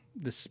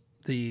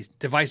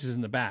devices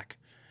in the back.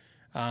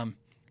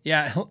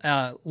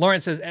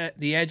 Lawrence says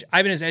the Edge,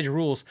 Ibanez Edge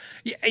rules.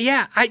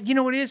 Yeah. You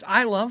know what it is?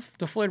 I love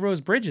the Floyd Rose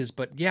bridges,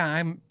 but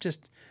yeah,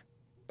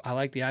 I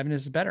like the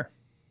Ibanez better.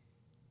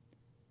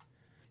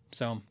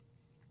 So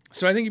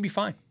I think you'd be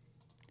fine.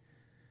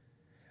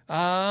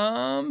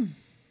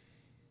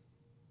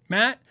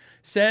 Matt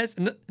says,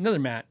 another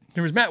Matt.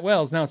 There was Matt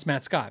Wells, now it's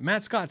Matt Scott.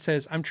 Matt Scott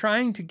says, I'm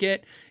trying to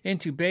get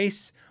into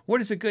bass. What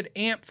is a good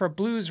amp for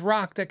blues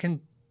rock that can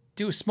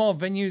do small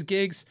venue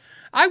gigs?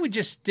 I would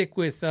just stick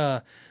with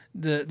the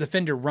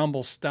Fender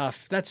Rumble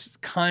stuff. That's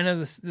kind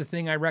of the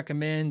thing I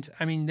recommend.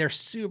 I mean, they're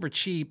super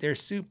cheap. They're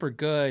super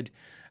good.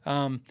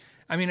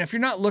 I mean, if you're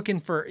not looking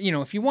for,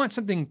 if you want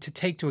something to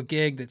take to a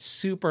gig that's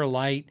super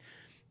light,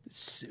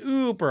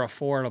 super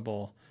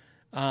affordable,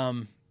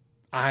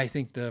 I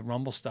think the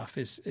Rumble stuff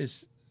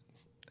is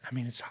I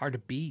mean, it's hard to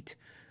beat.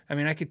 I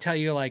mean, I could tell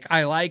you, like,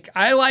 I like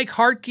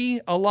Hartke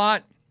a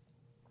lot.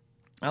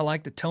 I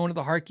like the tone of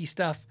the Hartke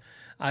stuff.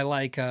 I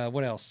like,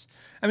 what else?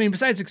 I mean,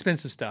 besides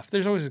expensive stuff,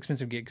 there's always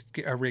expensive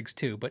rigs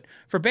too. But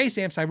for bass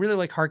amps, I really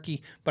like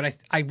Hartke, but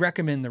I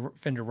recommend the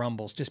Fender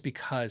Rumbles just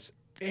because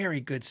very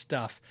good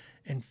stuff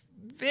and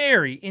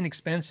very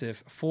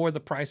inexpensive for the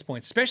price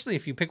point, especially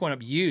if you pick one up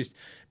used,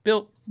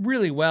 built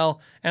really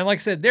well. And like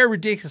I said, they're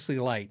ridiculously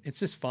light.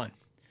 It's just fun.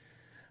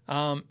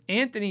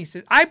 Anthony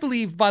says, I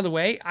believe, by the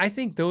way, I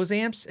think those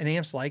amps and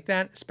amps like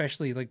that,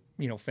 especially like,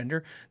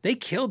 Fender, they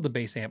killed the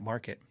bass amp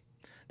market.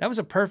 That was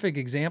a perfect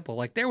example.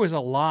 Like there was a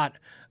lot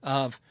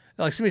of,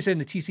 like somebody said,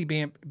 the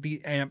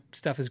TC amp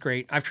stuff is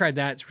great. I've tried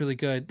that. It's really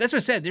good. That's what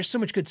I said. There's so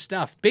much good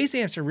stuff. Bass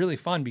amps are really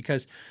fun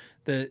because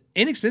the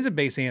inexpensive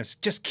bass amps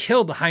just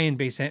killed the high-end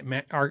bass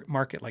amp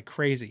market like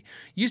crazy.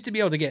 You used to be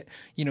able to get,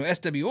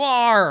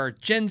 SWR or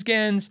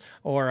Jens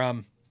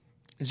or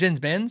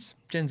Jens-Benz.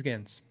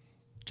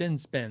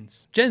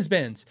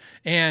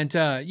 And,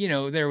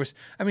 there was,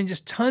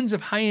 just tons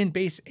of high-end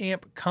bass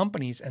amp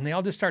companies, and they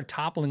all just started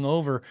toppling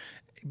over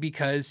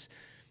because,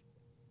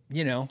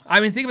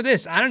 think of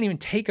this. I don't even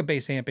take a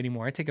bass amp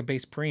anymore. I take a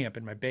bass preamp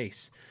in my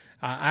bass.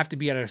 I have to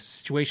be at a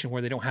situation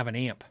where they don't have an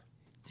amp,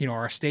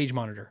 or a stage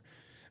monitor.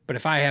 But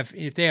if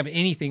they have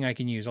anything I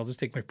can use, I'll just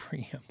take my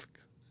preamp.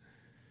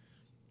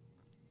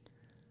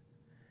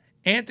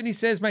 Anthony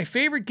says, my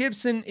favorite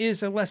Gibson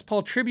is a Les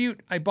Paul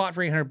Tribute I bought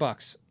for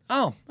 $800.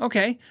 Oh,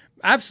 okay.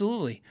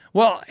 Absolutely.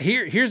 Well,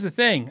 here's the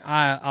thing.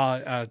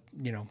 Kind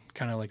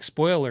of like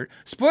spoiler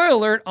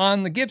alert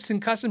on the Gibson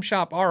Custom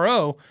Shop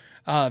RO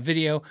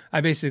video.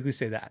 I basically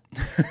say that.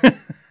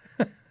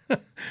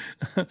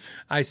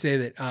 I say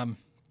that,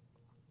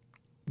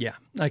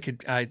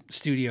 I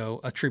studio,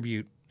 a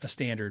tribute, a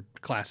standard,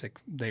 classic.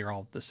 They are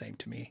all the same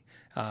to me.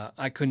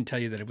 I couldn't tell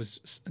you that it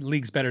was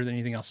leagues better than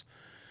anything else.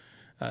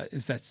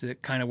 That's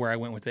kind of where I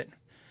went with it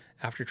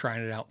after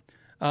trying it out.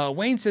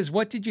 Wayne says,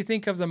 what did you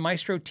think of the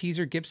Maestro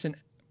teaser Gibson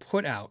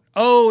put out?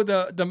 Oh,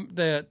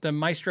 the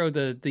Maestro,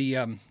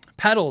 the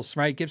pedals,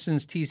 right?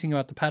 Gibson's teasing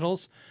about the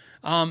pedals.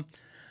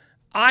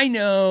 I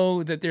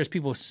know that there's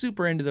people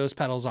super into those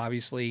pedals,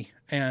 obviously.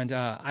 And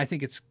I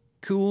think it's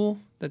cool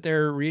that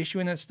they're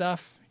reissuing that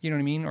stuff. You know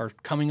what I mean? Or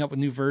coming up with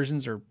new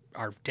versions or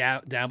are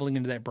dabbling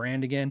into that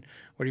brand again,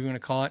 whatever you want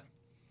to call it.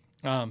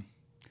 I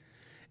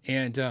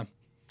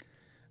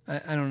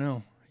don't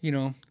know,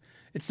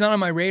 it's not on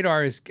my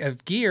radar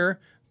of gear,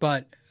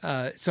 but,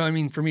 for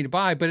me to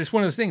buy, but it's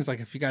one of those things,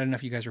 like if you got enough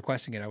of you guys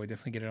requesting it, I would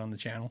definitely get it on the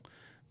channel,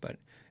 but,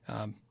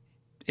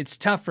 it's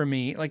tough for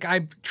me. Like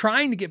I'm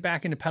trying to get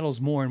back into pedals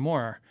more and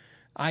more.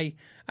 I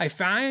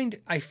find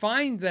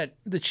that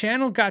the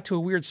channel got to a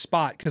weird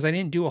spot because I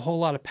didn't do a whole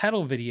lot of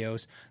pedal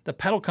videos. The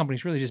pedal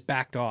companies really just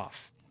backed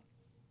off.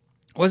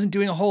 Wasn't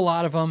doing a whole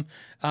lot of them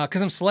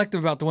because I'm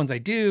selective about the ones I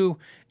do.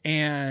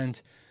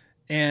 And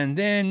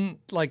then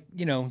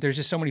there's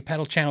just so many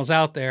pedal channels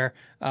out there.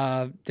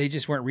 They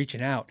just weren't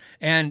reaching out,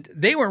 and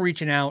they weren't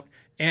reaching out,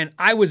 and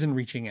I wasn't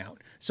reaching out.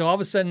 So all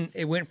of a sudden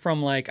it went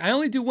from I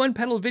only do one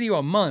pedal video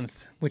a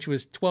month, which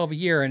was 12 a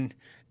year, and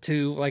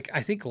to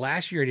I think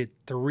last year I did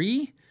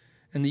 3,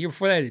 and the year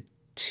before that I did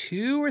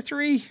 2 or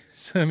 3.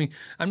 So,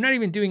 I'm not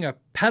even doing a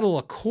pedal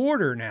a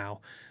quarter now.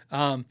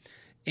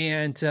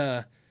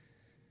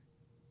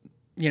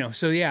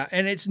 So yeah,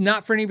 and it's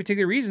not for any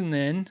particular reason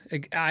then.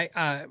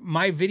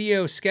 My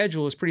video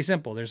schedule is pretty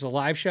simple. There's a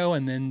live show,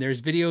 and then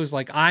there's videos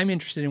like I'm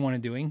interested in what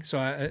I'm doing. So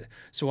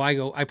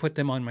I put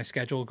them on my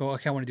schedule, go,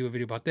 okay, I want to do a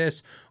video about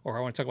this, or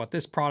I want to talk about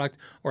this product,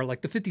 or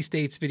like the 50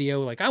 states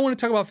video. I want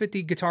to talk about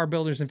 50 guitar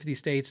builders in 50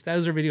 states.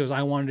 Those are videos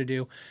I wanted to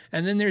do.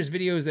 And then there's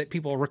videos that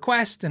people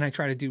request, and I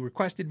try to do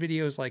requested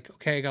videos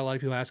okay, I got a lot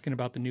of people asking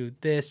about the new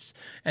this.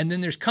 And then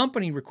there's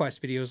company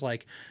request videos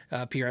like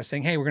PRS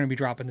saying, hey, we're going to be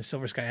dropping the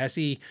Silver Sky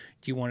SE.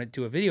 Do you want to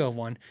do a video of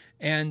one?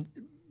 And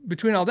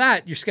between all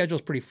that, your schedule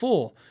is pretty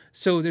full.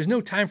 So there's no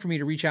time for me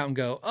to reach out and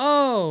go,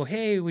 oh,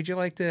 hey, would you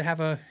like to have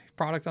a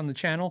product on the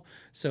channel?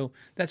 So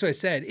that's what I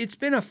said. It's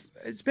been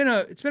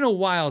a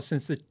while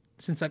since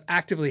I've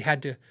actively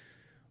had to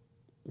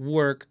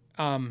work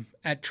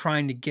at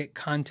trying to get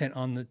content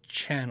on the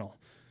channel.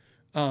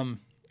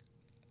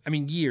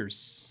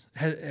 Years.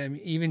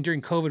 Even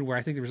during COVID, where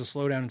I think there was a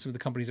slowdown in some of the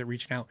companies that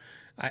reached out,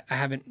 I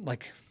haven't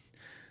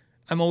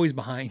I'm always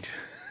behind.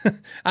 Think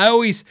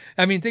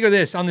of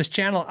this, on this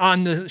channel,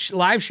 on the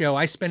live show,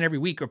 I spend every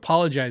week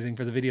apologizing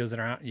for the videos that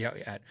are out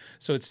yet.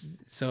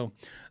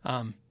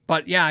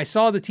 But yeah, I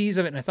saw the tease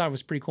of it and I thought it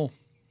was pretty cool.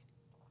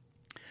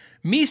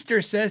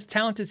 Meester says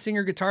talented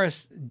singer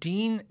guitarist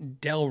Dean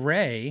Del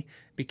Rey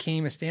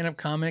became a stand-up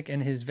comic,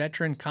 and his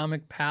veteran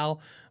comic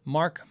pal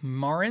Mark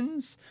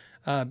Marins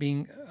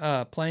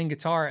playing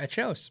guitar at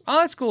shows. Oh,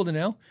 that's cool to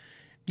know.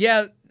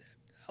 Yeah,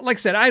 like I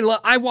said,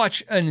 I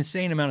watch an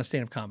insane amount of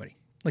stand-up comedy,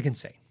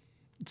 insane.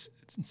 It's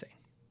insane.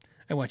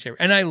 I watch every,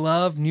 and I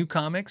love new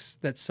comics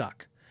that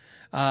suck.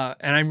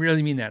 And I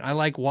really mean that. I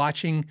like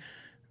watching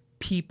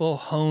people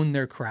hone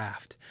their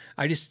craft.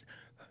 I don't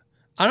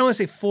want to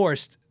say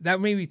forced. That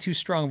may be too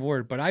strong a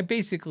word, but I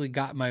basically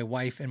got my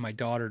wife and my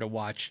daughter to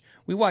watch.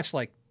 We watched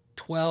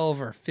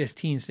 12 or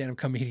 15 stand-up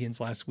comedians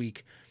last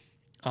week.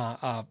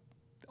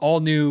 All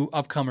new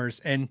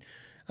upcomers. And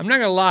I'm not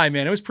going to lie,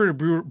 man, it was pretty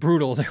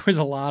brutal. There was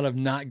a lot of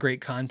not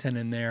great content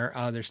in there,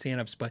 their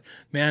stand-ups. But,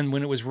 man,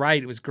 when it was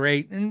right, it was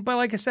great. But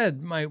like I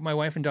said, my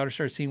wife and daughter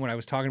started seeing what I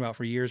was talking about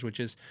for years, which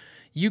is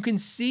you can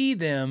see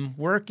them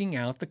working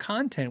out the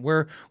content.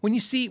 Where when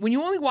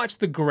you only watch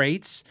the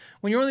greats,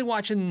 when you're only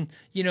watching,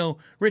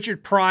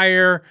 Richard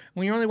Pryor,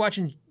 when you're only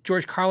watching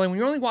George Carlin, when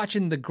you're only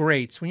watching the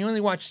greats, when you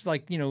only watch John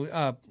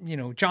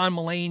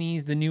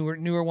Mulaney, the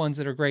newer ones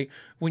that are great,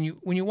 when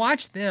you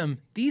watch them,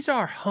 these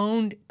are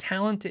honed,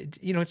 talented.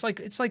 It's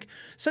like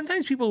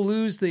sometimes people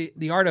lose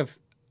the art of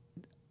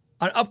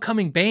an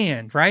upcoming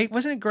band, right?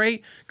 Wasn't it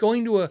great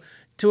going to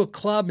to a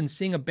club and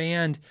seeing a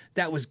band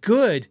that was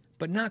good,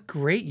 but not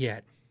great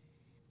yet.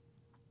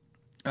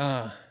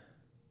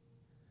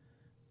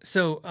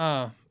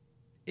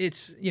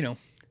 It's,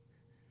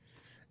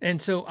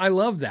 and so I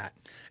love that.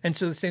 And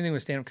so the same thing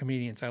with stand-up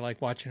comedians. I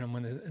like watching them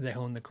when they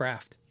hone the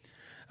craft.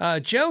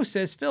 Joe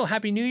says, Phil,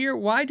 Happy New Year.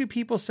 Why do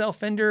people sell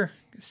Fender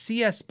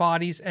CS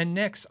bodies and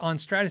necks on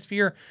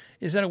Stratosphere?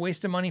 Is that a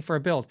waste of money for a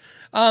build?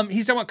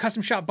 He's talking about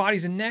custom shop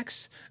bodies and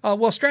necks.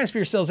 Well,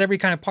 Stratosphere sells every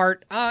kind of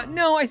part.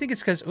 No, I think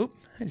it's because,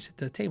 I just hit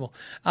the table.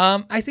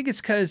 I think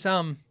it's because,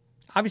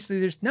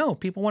 obviously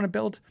people want to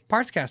build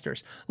parts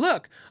casters.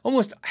 Look,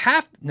 almost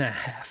half,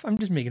 I'm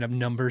just making up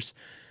numbers.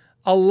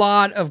 A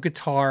lot of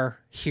guitar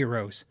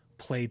heroes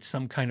played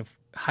some kind of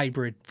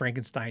hybrid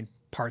Frankenstein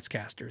parts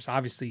casters.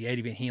 Obviously,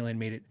 Eddie Van Halen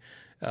made it,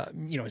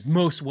 is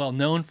most well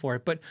known for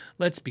it. But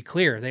let's be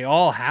clear, they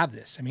all have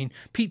this. I mean,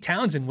 Pete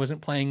Townsend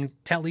wasn't playing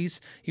Tellys;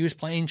 he was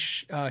playing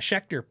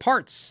Schecter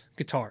parts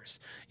guitars.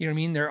 You know what I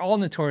mean? They're all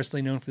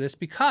notoriously known for this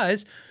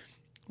because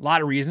a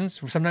lot of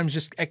reasons. Sometimes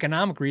just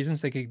economic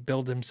reasons. They could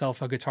build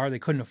themselves a guitar they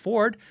couldn't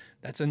afford.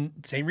 That's the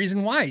same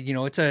reason why.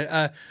 It's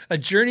a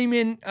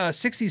journeyman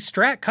 60s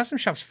Strat custom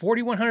shop's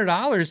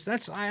 $4,100.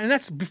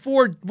 That's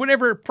before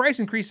whatever price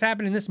increase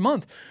happened in this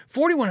month.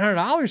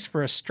 $4,100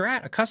 for a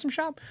Strat, a custom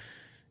shop.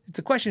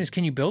 The question is,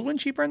 can you build one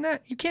cheaper than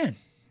that? You can.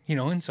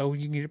 And so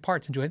you can get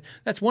parts into it.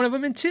 That's one of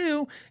them. And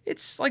two,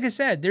 it's like I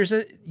said, there's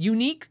a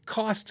unique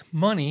cost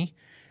money.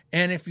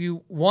 And if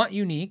you want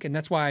unique, and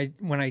that's why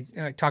when I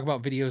talk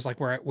about videos like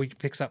where we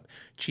fix up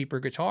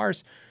cheaper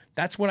guitars,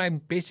 that's what I'm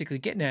basically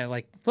getting at.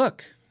 Like,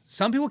 look,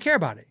 some people care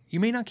about it. You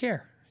may not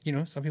care.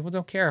 Some people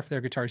don't care if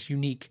their guitar is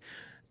unique.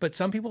 But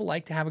some people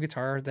like to have a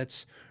guitar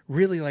that's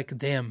really like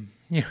them.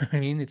 You know what I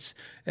mean? It's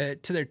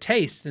to their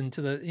taste and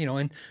to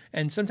the,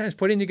 and sometimes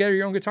putting together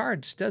your own guitar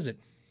just does it.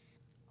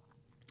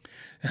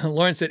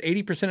 Lauren said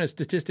 80% of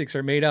statistics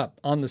are made up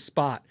on the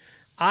spot.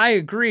 I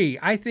agree.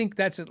 I think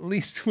that's at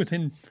least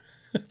within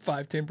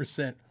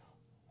 5-10%.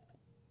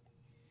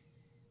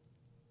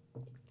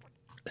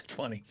 That's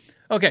funny.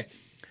 Okay.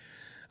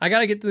 I got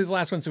to get to this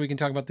last one so we can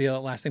talk about the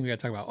last thing we got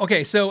to talk about.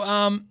 Okay. So,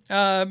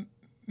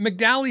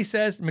 McDowley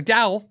says,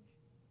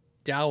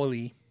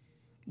 Dowley,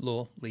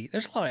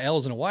 there's a lot of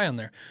L's and a Y on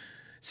there.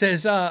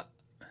 Says, they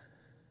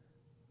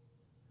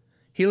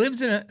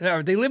live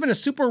in a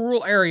super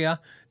rural area.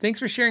 Thanks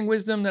for sharing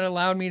wisdom that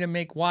allowed me to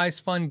make wise,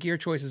 fun gear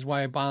choices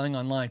while buying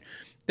online.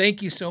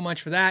 Thank you so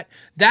much for that.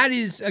 That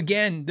is,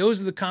 again,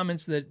 those are the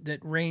comments that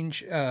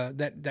range,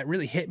 that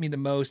really hit me the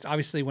most.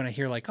 Obviously, when I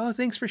hear like, oh,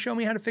 thanks for showing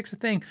me how to fix a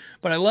thing.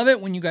 But I love it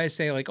when you guys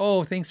say like,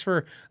 oh, thanks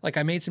for, like,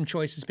 I made some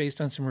choices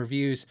based on some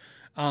reviews.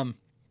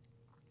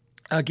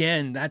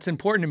 Again, that's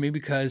important to me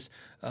because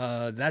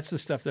that's the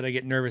stuff that I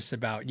get nervous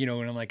about. When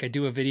I'm like, I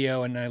do a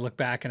video and I look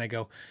back and I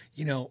go,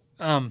 did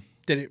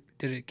it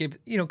give, 'cause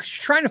you're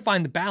trying to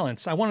find the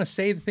balance. I want to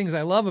say the things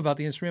I love about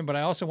the instrument, but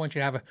I also want you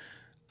to have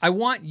I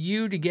want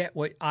you to get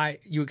what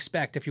you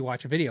expect if you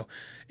watch a video.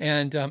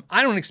 And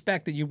I don't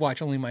expect that you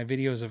watch only my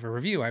videos of a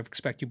review. I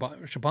expect you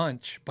watch a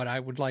bunch, but I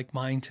would like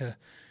mine to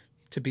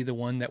be the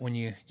one that when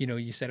you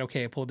said,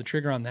 okay, I pulled the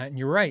trigger on that and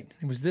you're right.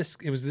 It was as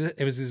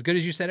good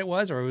as you said it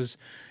was, or it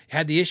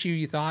had the issue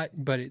you thought,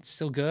 but it's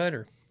still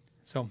good.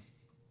 So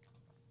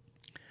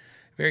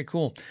very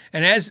cool.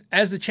 And as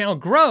the channel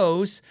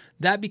grows,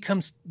 that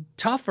becomes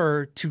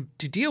tougher to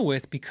deal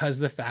with because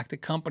of the fact that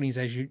companies,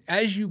 as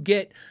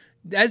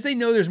they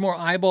know there's more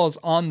eyeballs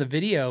on the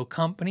video,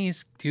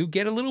 companies do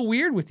get a little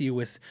weird with you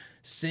with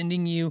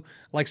sending you,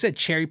 like I said,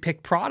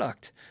 cherry-picked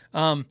product.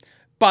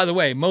 By the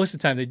way, most of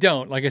the time they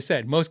don't. Like I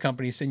said, most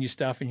companies send you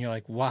stuff and you're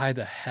like, why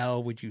the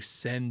hell would you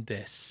send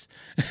this?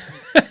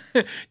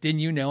 Didn't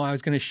you know I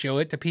was going to show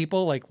it to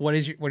people? Like, what are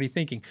you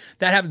thinking?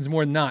 That happens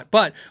more than not.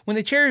 But when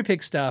they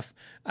cherry-pick stuff,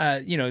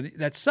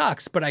 that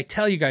sucks. But I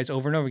tell you guys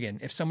over and over again,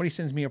 if somebody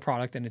sends me a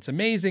product and it's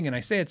amazing and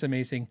I say it's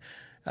amazing,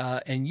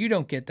 and you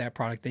don't get that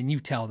product, then you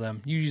tell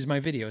them. You use my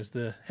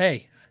videos.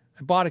 Hey,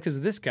 I bought it because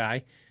of this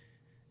guy,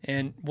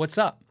 and what's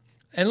up?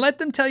 And let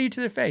them tell you to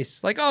their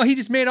face. Like, oh, he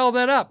just made all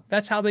that up.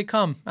 That's how they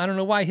come. I don't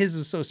know why his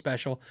was so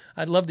special.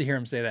 I'd love to hear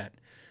him say that.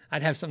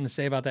 I'd have something to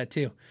say about that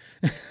too.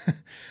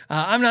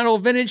 I'm Not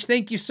Old Vintage.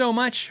 Thank you so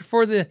much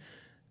for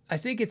I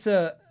think it's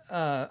I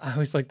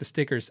always like the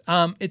stickers.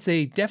 It's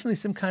definitely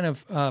some kind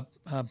of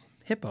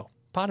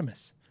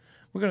hippopotamus.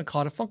 We're going to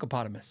call it a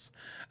Funkopotamus.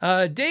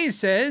 Dave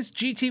says,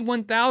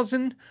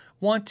 GT1000,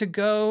 want to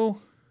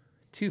go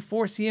to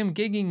 4CM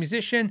gigging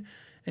musician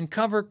and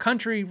cover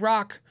country,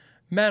 rock,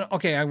 metal.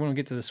 Okay, I want to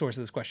get to the source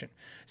of this question.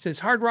 It says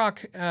hard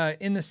rock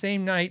in the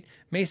same night,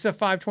 Mesa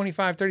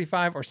 525,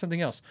 35, or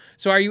something else.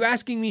 So are you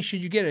asking me,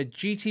 should you get a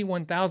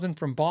GT1000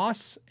 from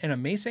Boss and a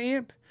Mesa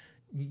amp?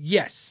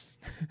 Yes.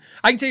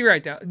 I can tell you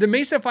right now, the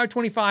Mesa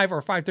 525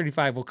 or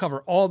 535 will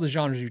cover all the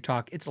genres you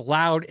talk. It's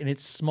loud and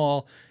it's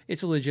small.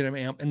 It's a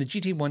legitimate amp. And the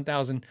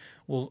GT1000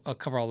 will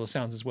cover all those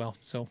sounds as well.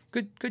 So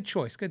good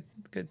choice. Good.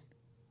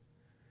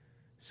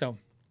 So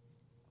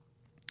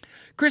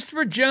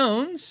Christopher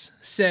Jones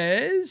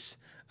says,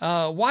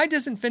 Why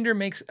doesn't Fender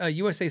make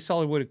USA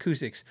solid wood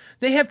acoustics?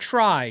 They have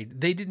tried.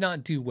 They did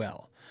not do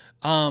well.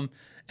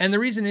 And the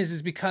reason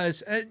is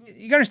because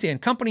you gotta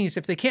understand, companies,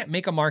 if they can't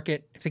make a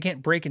market, if they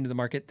can't break into the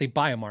market, they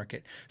buy a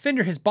market.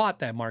 Fender has bought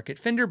that market.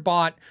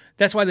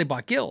 That's why they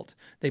bought Guild.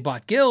 They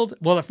bought Guild.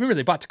 Well, remember,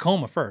 they bought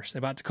Tacoma first. They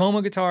bought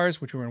Tacoma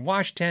guitars, which were in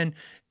Washington.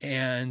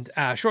 And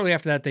shortly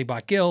after that, they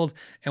bought Guild.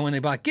 And when they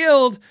bought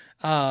Guild,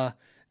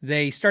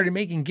 they started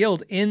making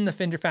Guild in the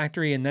Fender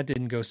factory, and that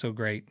didn't go so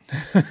great,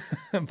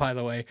 by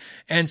the way.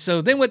 And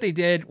so then what they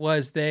did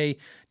was they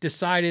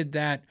decided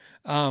that,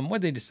 what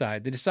did they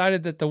decide? They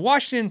decided that the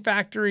Washington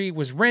factory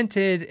was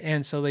rented,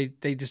 and so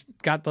they just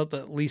got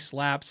the lease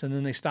lapse, and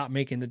then they stopped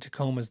making the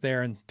Tacomas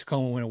there, and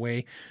Tacoma went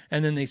away.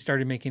 And then they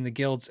started making the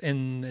Guilds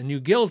in the new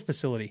Guild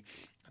facility.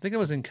 I think it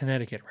was in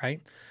Connecticut,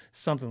 right?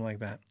 Something like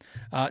that.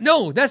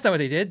 No, that's not what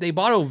they did. They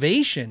bought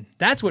Ovation.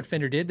 That's what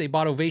Fender did. They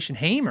bought Ovation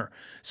Hamer.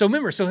 So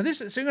remember, so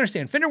you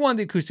understand, Fender wanted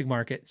the acoustic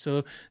market,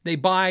 so they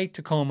buy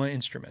Tacoma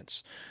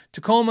instruments.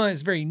 Tacoma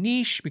is very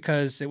niche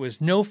because it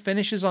was no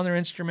finishes on their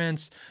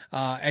instruments.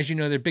 As you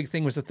know, their big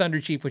thing was the Thunder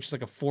Chief, which is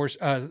like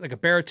a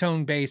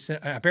baritone bass,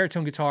 a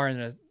baritone guitar, and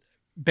a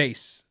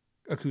bass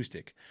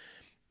acoustic.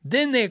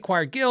 Then they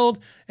acquired Guild,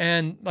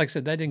 and like I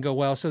said, that didn't go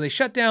well. So they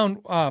shut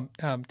down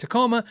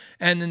Tacoma,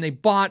 and then they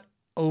bought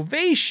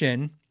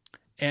Ovation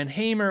and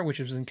Hamer, which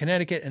was in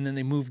Connecticut, and then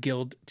they moved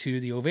Guild to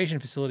the Ovation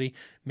facility,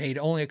 made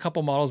only a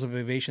couple models of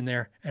Ovation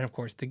there, and of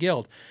course the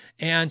Guild.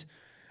 And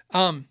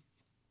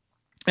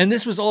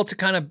this was all to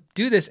kind of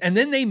do this. And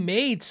then they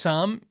made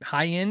some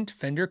high-end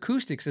Fender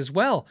acoustics as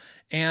well.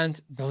 And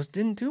those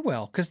didn't do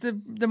well because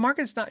the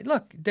market's not,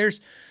 look,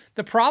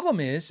 the problem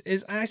is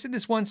I said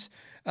this once,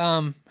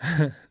 a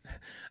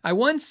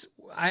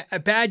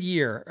bad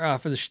year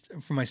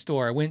for my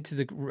store. I went to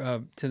the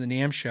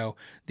NAMM show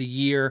the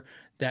year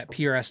that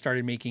PRS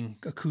started making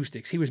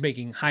acoustics. He was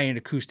making high-end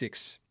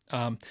acoustics.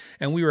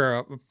 And we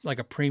were like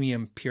a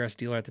premium PRS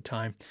dealer at the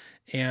time.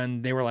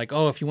 And they were like,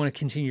 oh, if you want to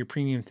continue your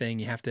premium thing,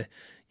 you have to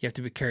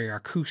carry our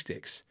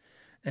acoustics.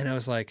 And I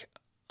was like,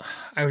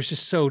 I was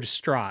just so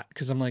distraught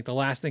because I'm like, the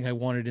last thing I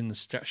wanted in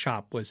the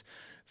shop was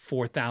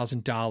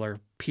 $4,000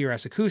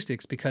 PRS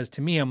acoustics, because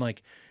to me, I'm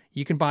like,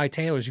 you can buy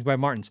Taylor's, you can buy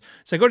Martin's.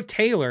 So I go to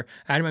Taylor.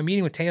 I had my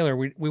meeting with Taylor.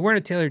 We weren't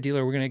a Taylor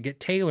dealer. We're going to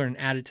get Taylor and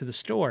add it to the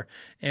store.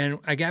 And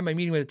I got my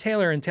meeting with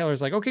Taylor, and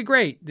Taylor's like, okay,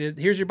 great.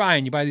 Here's your buy.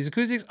 And you buy these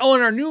acoustics. Oh,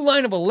 and our new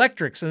line of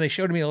electrics. And they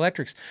showed me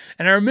electrics.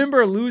 And I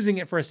remember losing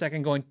it for a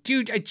second going,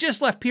 dude, I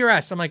just left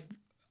PRS. I'm like,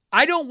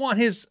 I don't want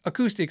his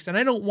acoustics and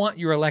I don't want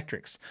your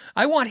electrics.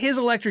 I want his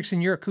electrics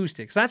and your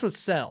acoustics. That's what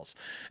sells.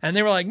 And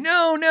they were like,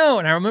 no.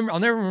 And I'll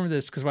never remember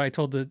this because when I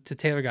told the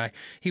Taylor guy,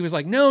 he was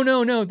like, no,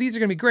 these are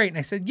going to be great. And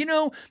I said,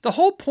 the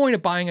whole point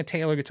of buying a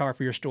Taylor guitar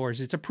for your store is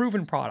it's a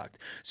proven product.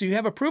 So you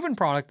have a proven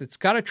product that's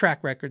got a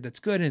track record, that's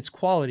good in its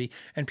quality,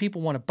 and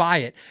people want to buy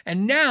it.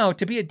 And now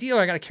to be a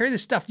dealer, I got to carry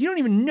this stuff. You don't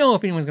even know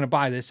if anyone's going to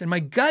buy this. And my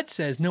gut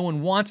says no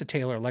one wants a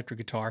Taylor electric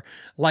guitar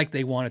like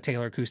they want a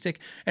Taylor acoustic.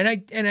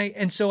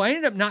 And so I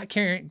ended up not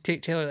carrying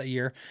Taylor that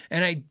year,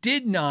 and I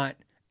did not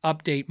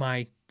update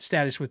my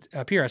status with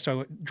PRS,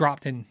 so I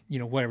dropped in,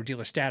 whatever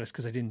dealer status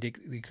because I didn't dig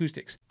the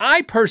acoustics.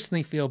 I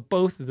personally feel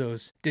both of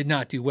those did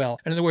not do well.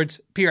 In other words,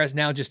 PRS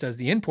now just does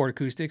the import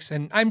acoustics,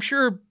 and I'm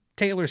sure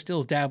Taylor still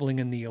is dabbling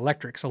in the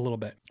electrics a little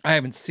bit. I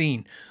haven't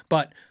seen,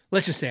 but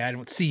let's just say I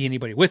don't see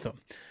anybody with them.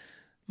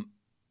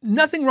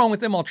 Nothing wrong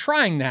with them all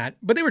trying that,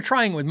 but they were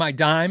trying it with my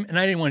dime, and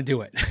I didn't want to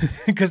do it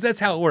because that's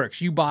how it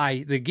works. You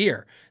buy the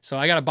gear, so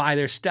I got to buy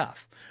their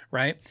stuff,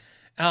 right?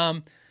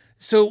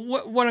 So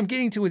what I'm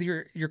getting to with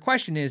your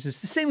question is the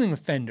same thing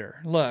with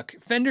Fender. Look,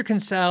 Fender can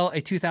sell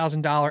a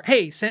 $2,000.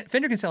 Hey,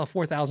 Fender can sell a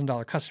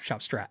 $4,000 custom shop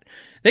Strat.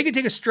 They can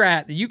take a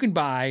Strat that you can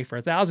buy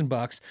for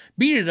 $1,000,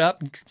 beat it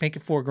up, and make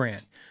it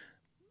 $4,000.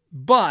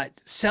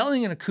 But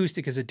selling an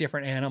acoustic is a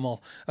different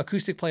animal.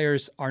 Acoustic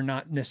players are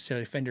not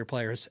necessarily Fender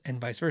players,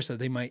 and vice versa.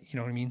 They might, you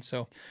know what I mean?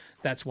 So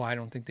that's why I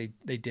don't think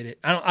they did it.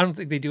 I don't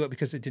think they do it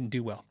because it didn't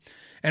do well.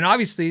 And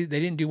obviously, they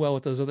didn't do well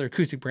with those other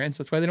acoustic brands.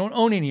 That's why they don't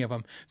own any of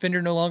them.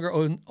 Fender no longer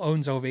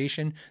owns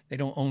Ovation. They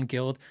don't own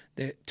Guild.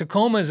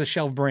 Tacoma is a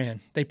shelf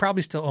brand. They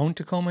probably still own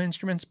Tacoma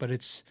Instruments, but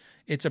it's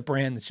a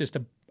brand that's just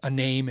a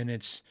name, and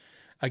it's,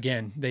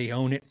 again, they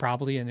own it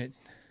probably, and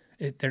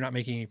they're not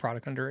making any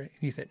product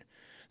underneath it.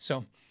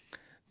 So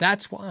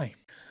that's why.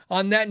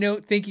 On that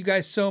note, thank you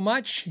guys so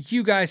much.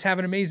 You guys have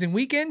an amazing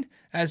weekend.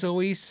 As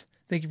always,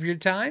 thank you for your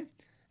time,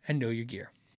 and know your gear.